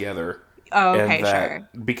friends together, Oh, and okay, sure.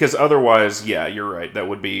 that because otherwise, yeah, you're right. That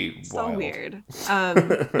would be So wild. weird.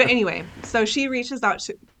 But anyway, so she reached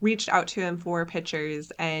out to him for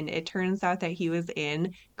pictures, and it turns out that he was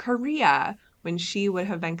in Korea when she would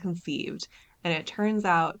have been conceived. And it turns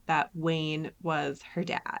out that Wayne was her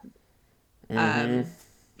dad. Mm-hmm. Um,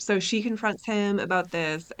 so she confronts him about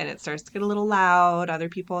this, and it starts to get a little loud. Other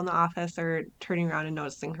people in the office are turning around and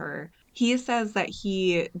noticing her. He says that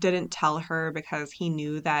he didn't tell her because he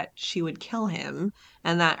knew that she would kill him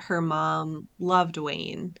and that her mom loved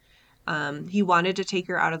Wayne. He wanted to take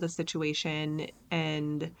her out of the situation,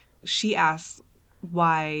 and she asks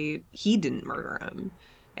why he didn't murder him.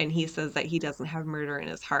 and he says that he doesn't have murder in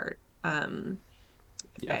his heart.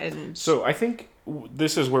 Yeah. And So I think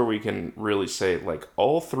this is where we can really say, like,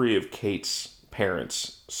 all three of Kate's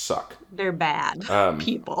parents suck. they're bad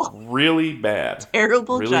people, Really bad.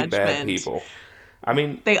 terrible Really bad judgment. people. I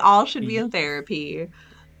mean, They all should be in therapy.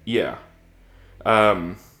 yeah.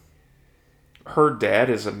 Um, her dad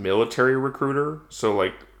is a military recruiter, so,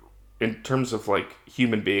 like, in terms of, like,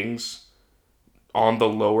 human beings on the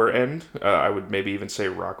lower end, I would maybe even say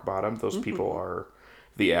rock bottom. Those people Hmm. are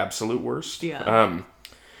the absolute worst. Yeah.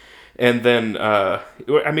 And then,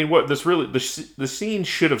 I mean, what this really, the scene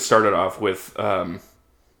should have started off with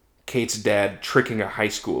Kate's dad tricking a high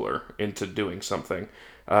schooler into doing something,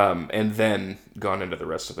 and then gone into the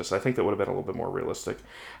rest of this. I think that would have been a little bit more realistic.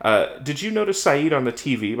 Did you notice Saeed on the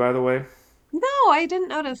TV, by the way? No, I didn't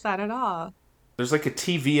notice that at all. There's like a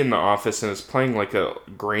TV in the office, and it's playing like a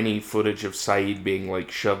grainy footage of Saeed being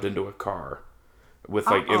like shoved into a car with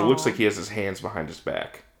like it looks like Oh. he has his hands behind his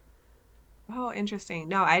back. Oh, interesting.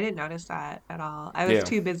 No, I didn't notice that at all. I was Yeah.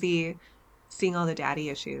 too busy seeing all the daddy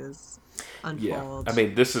issues Yeah, I unfold.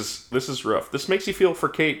 mean this is rough. This makes you feel for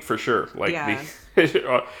Kate for sure. Like the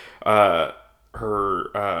Yeah. uh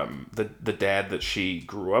her the dad that she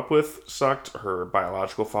grew up with sucked. Her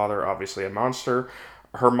biological father, obviously a monster.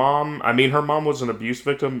 Her mom, I mean her mom was an abuse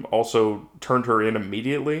victim, also turned her in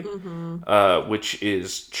immediately, Hmm. which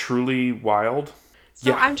is truly wild.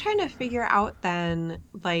 So Yeah, I'm trying to figure out then,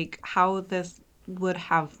 like, how this would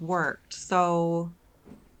have worked. So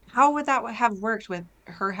how would that have worked with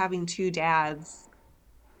her having two dads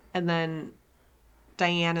and then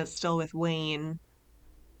Diana's still with Wayne?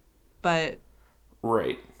 But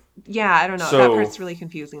right. yeah, I don't know. That So part's really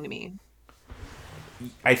confusing to me.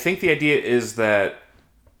 I think the idea is that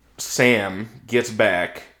Sam gets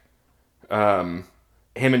back.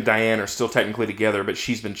 Him and Diane are still technically together, but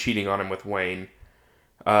she's been cheating on him with Wayne.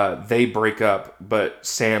 They break up, but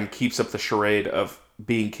Sam keeps up the charade of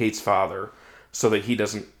being Kate's father, so that he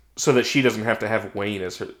doesn't, so that she doesn't have to have Wayne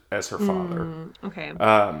as her father. Okay.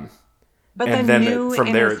 Um, But and then then knew from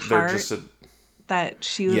in his there, they're heart just a that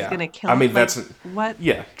she was yeah. gonna I kill, mean like, that's what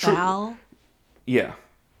yeah the true hell? yeah.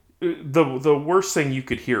 The worst thing you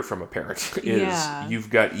could hear from a parent is Yeah. you've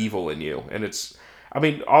got evil in you, and it's. I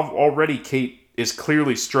mean, already Kate is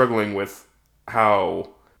clearly struggling with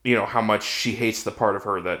how how much she hates the part of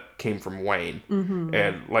her that came from Wayne, Hmm.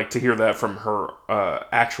 and like to hear that from her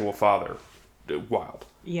actual father, wild.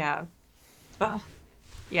 Yeah. Ugh.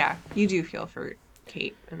 Yeah, you do feel for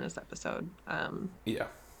Kate in this episode. Yeah.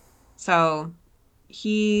 So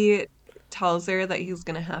he tells her that he's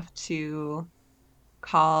gonna have to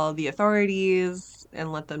call the authorities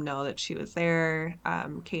and let them know that she was there.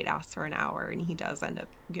 Kate asks for an hour, and he does end up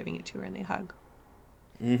giving it to her, and they hug.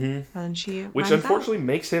 And she Which runs out. unfortunately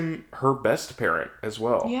makes him her best parent as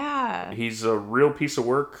well. Yeah, He's a real piece of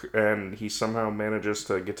work, and he somehow manages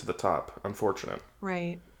to get to the top. Unfortunate.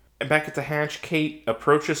 right. And back at the hatch, Kate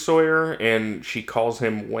approaches Sawyer and she calls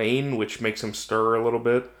him Wayne, which makes him stir a little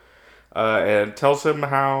bit, and tells him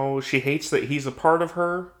how she hates that he's a part of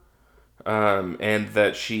her, and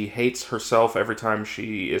that she hates herself every time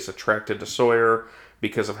she is attracted to Sawyer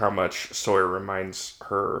because of how much Sawyer reminds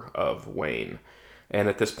her of Wayne. And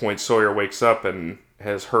at this point, Sawyer wakes up and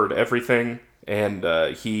has heard everything, and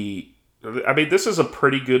he. I mean, this is a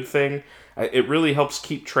pretty good thing. It really helps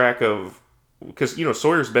keep track of because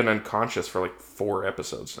Sawyer's been unconscious for like 4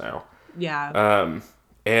 episodes now, Yeah,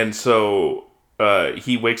 and so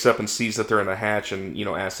he wakes up and sees that they're in the hatch, and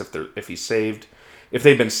asks if he's saved, if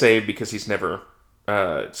they've been saved because he's never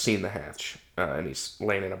seen the hatch, and he's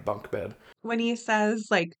laying in a bunk bed. when he says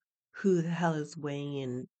like, "Who the hell is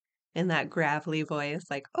Wayne?" in that gravelly voice,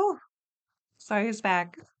 like, "Oh, Sawyer's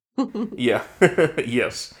back." Yeah,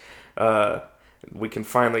 yes, uh, we can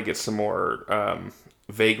finally get some more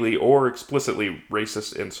vaguely or explicitly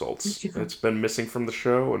racist insults. It's been missing from the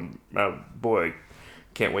show, and boy,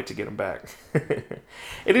 can't wait to get him back.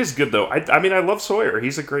 It is good though. I mean, I love Sawyer.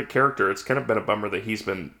 He's a great character. It's kind of been a bummer that he's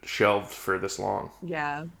been shelved for this long.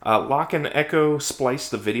 Yeah. Locke and Echo splice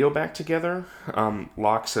the video back together.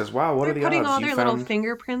 Locke says, "Wow, what are They're the putting odds all you their little found?"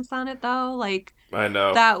 fingerprints on it though. Like I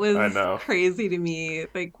know, that I was know. crazy to me.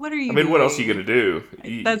 Like, what are I you mean, what else are you doing? gonna do?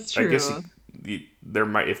 That's I guess true. there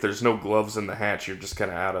might, if there's no gloves in the hatch, you're just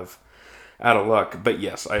kind of out of luck. But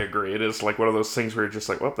yes, I agree. It is like one of those things where you're just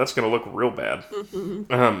like, well, that's gonna look real bad. Hmm.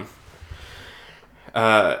 Um,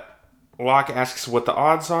 Locke asks what the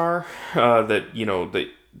odds are that that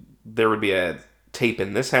there would be a tape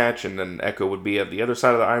in this hatch, and then Echo would be at the other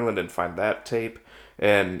side of the island and find that tape.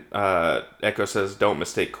 And Echo says, "Don't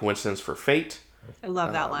mistake coincidence for fate." I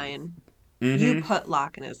love that line. You put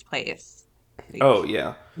Locke in his place. Like, Oh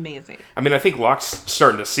yeah. amazing. I mean, I think Locke's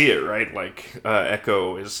starting to see it, right? Like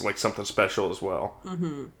Echo is like something special as well.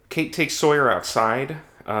 Hmm. Kate takes Sawyer outside,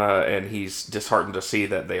 and he's disheartened to see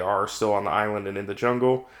that they are still on the island and in the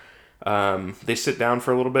jungle. They sit down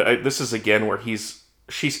for a little bit. This is again where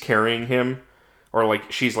she's carrying him, or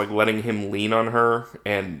like she's like letting him lean on her,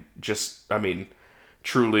 and just I mean,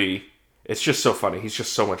 truly, it's just so funny. He's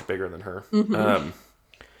just so much bigger than her. Hmm.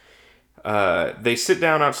 They sit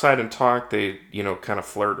down outside and talk. They kind of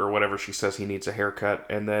flirt or whatever. She says he needs a haircut,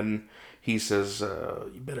 and then he says,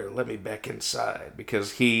 "You better let me back inside,"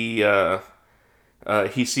 because he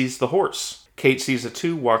sees the horse. Kate sees it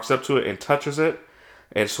too, walks up to it and touches it.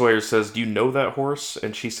 And Sawyer says, "Do you know that horse?"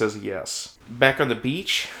 And she says, "Yes." Back on the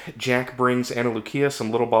beach, Jack brings Ana Lucia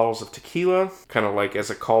some little bottles of tequila, kind of like as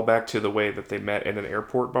a callback to the way that they met in an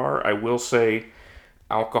airport bar. I will say,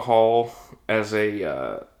 alcohol as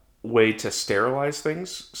a way to sterilize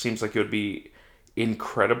things seems like it would be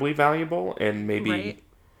incredibly valuable, and Right.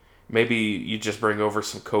 maybe you just bring over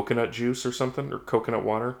some coconut juice or something, or coconut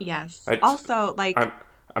water. Yes. I, Also, like, I'm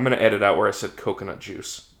I'm gonna edit out where I said coconut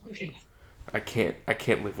juice. okay. I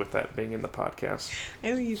can't live with that being in the podcast.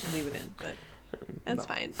 I think you should leave it in, but that's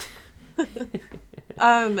No,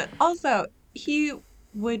 fine. Also, he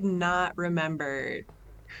would not remember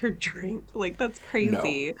her drink. Like, that's no,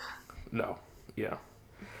 crazy. no, yeah.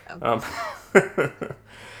 Oh,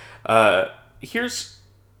 Um, here's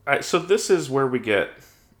so this is where we get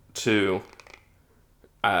to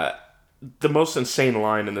the most insane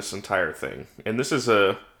line in this entire thing, and this has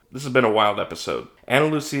been a wild episode. Ana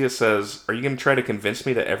Lucia says, "Are you going to try to convince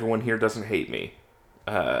me that everyone here doesn't hate me?"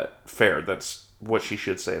 Fair. That's what she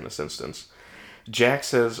should say in this instance. Jack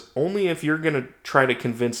says, "Only if you're going to try to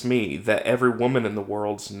convince me that every woman in the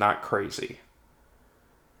world's not crazy."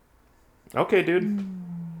 Okay, dude. mm,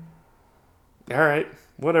 All right.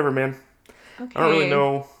 Whatever, man. I don't really okay.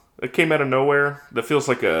 know. It came out of nowhere. That feels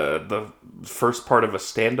like the first part of a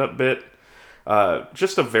stand-up bit.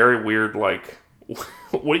 Just a very weird, like,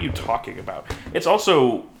 what are you talking about? It's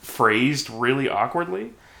also phrased really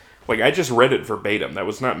awkwardly. Like, I just read it verbatim. That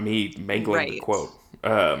was not me mangling the Right. quote.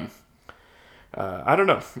 I don't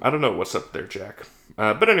know. I don't know what's up there, Jack.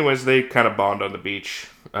 But anyways, they kind of bond on the beach.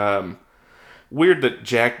 Weird that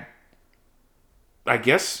Jack, I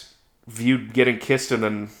guess, viewed getting kissed and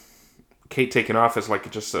then Kate taken off as like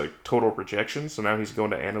just a total rejection. So now he's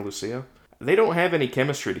going to Ana Lucia. They don't have any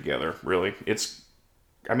chemistry together, really.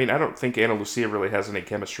 I mean, I don't think Ana Lucia really has any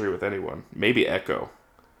chemistry with anyone. Maybe Echo.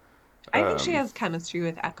 I think she has chemistry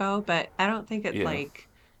with Echo, but I don't think it's Yeah. like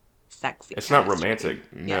sexy It's not chemistry.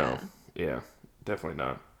 romantic. No. Yeah. Yeah. Definitely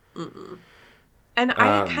not. Mm-mm. And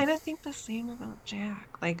I Um, kind of think the same about Jack.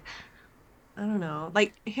 Like, I don't know.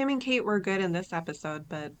 Like, him and Kate were good in this episode,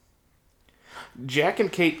 but Jack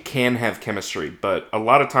and Kate can have chemistry, but a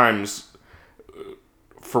lot of times,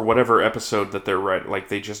 for whatever episode that they're right, like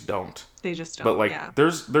they just don't. they just But don't. Yeah. like,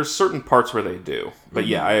 there's certain parts where they do. But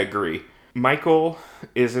yeah, I Hmm. agree. Michael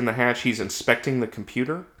is in the hatch. He's inspecting the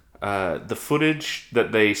computer. The footage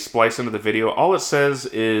that they splice into the video, all it says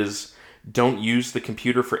is "Don't use the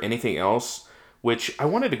computer for anything else." Which I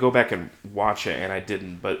wanted to go back and watch it, and I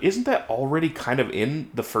didn't. But isn't that already kind of in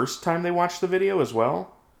the first time they watched the video as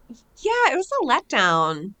well? Yeah, it was a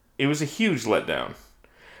letdown. It was a huge letdown.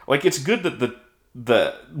 Like it's good that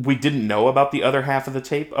the we didn't know about the other half of the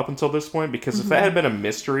tape up until this point, because if that had Hmm. been a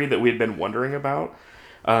mystery that we had been wondering about,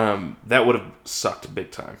 that would have sucked big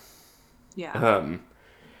time. Yeah.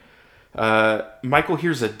 Michael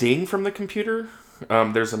hears a ding from the computer.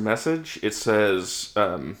 There's a message. It says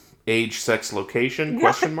age, sex, location Yeah.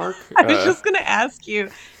 question mark. I was just gonna ask you,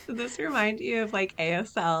 does this remind you of like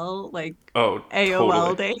ASL, like Oh, AOL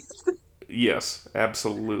totally. days? Yes,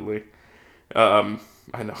 absolutely.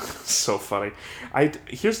 I know, it's so funny. I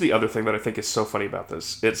Here's the other thing that I think is so funny about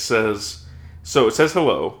this. It says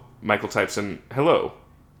hello. Michael types in hello.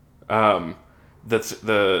 That's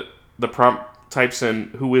the prompt types in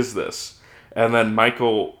who is this, and then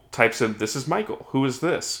Michael types in this is Michael. Who is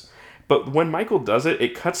this? But when Michael does it,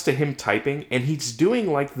 it cuts to him typing, and he's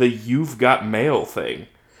doing like the "You've got mail" thing,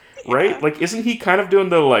 right? Yeah. Like, isn't he kind of doing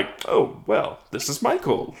the like, oh well, this is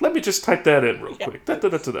Michael. Let me just type that in real quick. Da, da,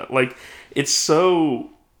 da, da, Yes. da. Like, it's so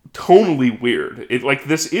tonally weird. It like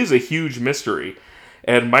this is a huge mystery,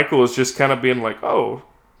 and Michael is just kind of being like, oh,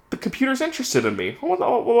 the computer's interested in me. Oh,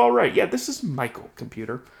 well, all right, yeah, this is Michael,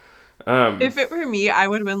 computer. If it were me, I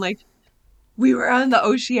would have been like, we were on the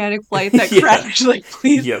oceanic flight that Yeah, crashed. Like,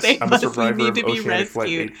 please yes, save I'm a us. We survivor need of to be Oceanic Flight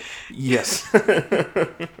rescued. 8. Yes.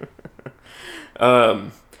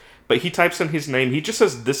 But he types in his name. He just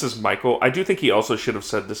says, "This is Michael." I do think he also should have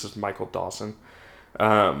said, "This is Michael Dawson."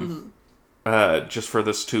 Mhm. just for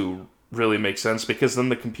this to really make sense, because then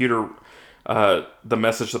the computer, the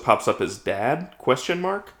message that pops up is "Dad?" question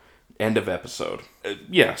mark. End of episode.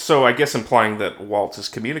 Yeah, so I guess implying that Walt is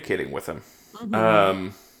communicating with him. Hmm.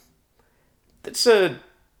 It's a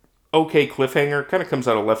okay cliffhanger. Kind of comes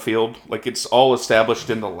out of left field. Like, it's all established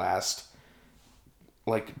in the last,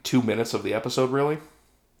 like, 2 minutes of the episode, really.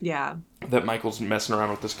 Yeah. That Michael's messing around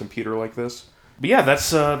with this computer like this. But yeah,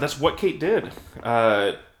 that's what Kate did.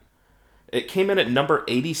 It came in at number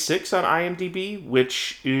 86 on IMDb,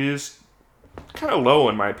 which is kind of low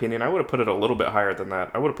in my opinion. I would have put it a little bit higher than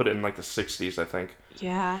that. I would have put it in like the 60s, I think.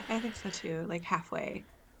 Yeah, I think so too. Like halfway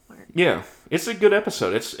mark. Yeah, it's a good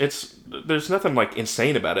episode. It's there's nothing like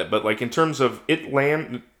insane about it, but like in terms of it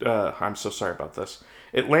land, I'm so sorry about this.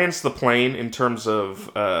 It lands the plane in terms of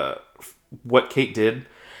what Kate did.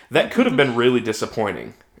 That could have been really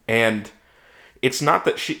disappointing, and it's not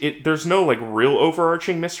that there's no like real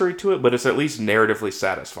overarching mystery to it, but it's at least narratively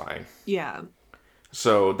satisfying. Yeah.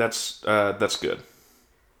 So that's good.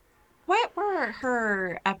 What were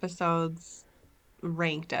her episodes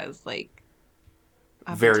ranked as, like,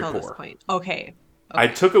 up Very until this poor. point? Okay. I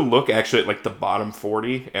Okay. took a look actually at like the bottom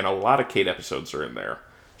 40, and a lot of Kate episodes are in there.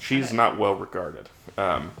 She's Okay. not well regarded,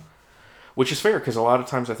 which is fair because a lot of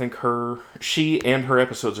times I think she and her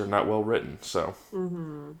episodes are not well written. So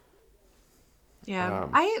Hmm. Yeah.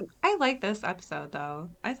 um, I like this episode though.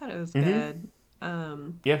 I thought it was hmm good.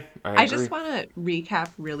 Um, yeah, I I just agree. want to recap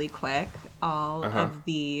really quick all Uh huh. of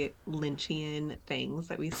the lynchian things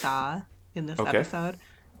that we saw in this Okay. episode.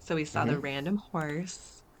 So we saw the random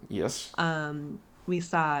horse. Yes. We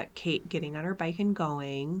saw Kate getting on her bike and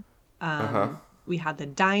going. Uh huh. We had the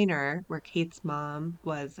diner where Kate's mom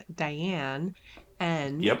was Diane,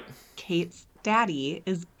 and Yep. Kate's daddy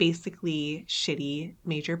is basically shitty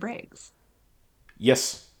Major Briggs.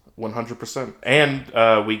 Yes. 100%.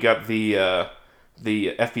 And we got the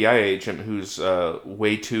FBI agent who's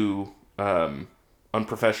way too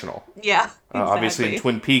unprofessional. Yeah, Obviously, in exactly.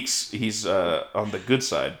 Twin Peaks, he's on the good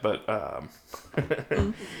side, but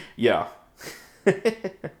Mhm. yeah.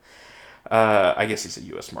 I guess he's a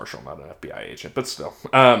U.S. Marshal, not an FBI agent, but still.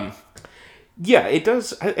 Yeah, it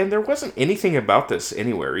does. And there wasn't anything about this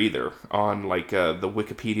anywhere either on like the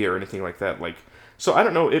Wikipedia or anything like that. Like, so I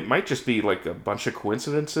don't know. It might just be like a bunch of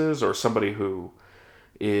coincidences, or somebody who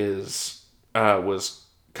is was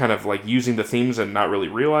kind of like using the themes and not really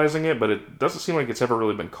realizing it. But it doesn't seem like it's ever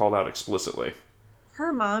really been called out explicitly.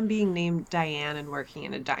 Her mom being named Diane and working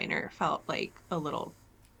in a diner felt like a little,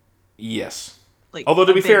 Yes. like Although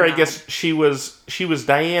to a be big fair, I nod. guess she was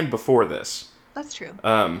Diane before this. That's true.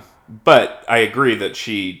 But I agree that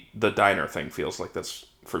the diner thing feels like that's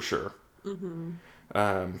for sure. Hmm.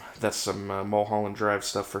 That's some Mulholland Drive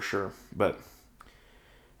stuff for sure. But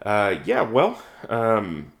yeah, well,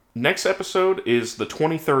 next episode is the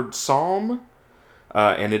 23rd Psalm,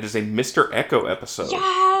 and it is a Mr. Echo episode.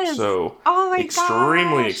 Yes! So Oh my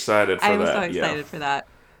extremely gosh! excited for I'm so that. Yeah, excited for that.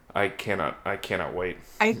 I cannot wait.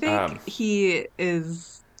 I think Um, he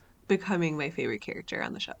is becoming my favorite character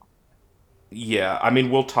on the show. Yeah, I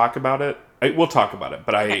mean, we'll talk about it. We'll talk about it,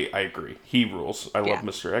 but Okay. I agree. He rules. I love Yeah.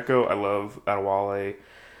 Mr. Echo. I love Adewale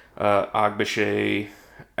Agbeshe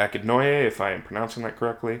Akinoye, if I am pronouncing that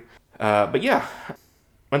correctly. But yeah,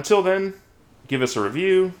 until then, give us a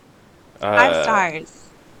review. Five Uh, stars.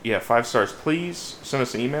 yeah, 5 stars, please. Send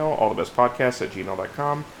us an email,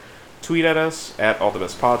 allthebestpodcasts@gmail.com. Tweet at us at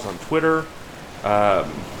allthebestpods on Twitter.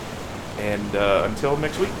 And until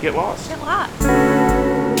next week, get lost. Get lost.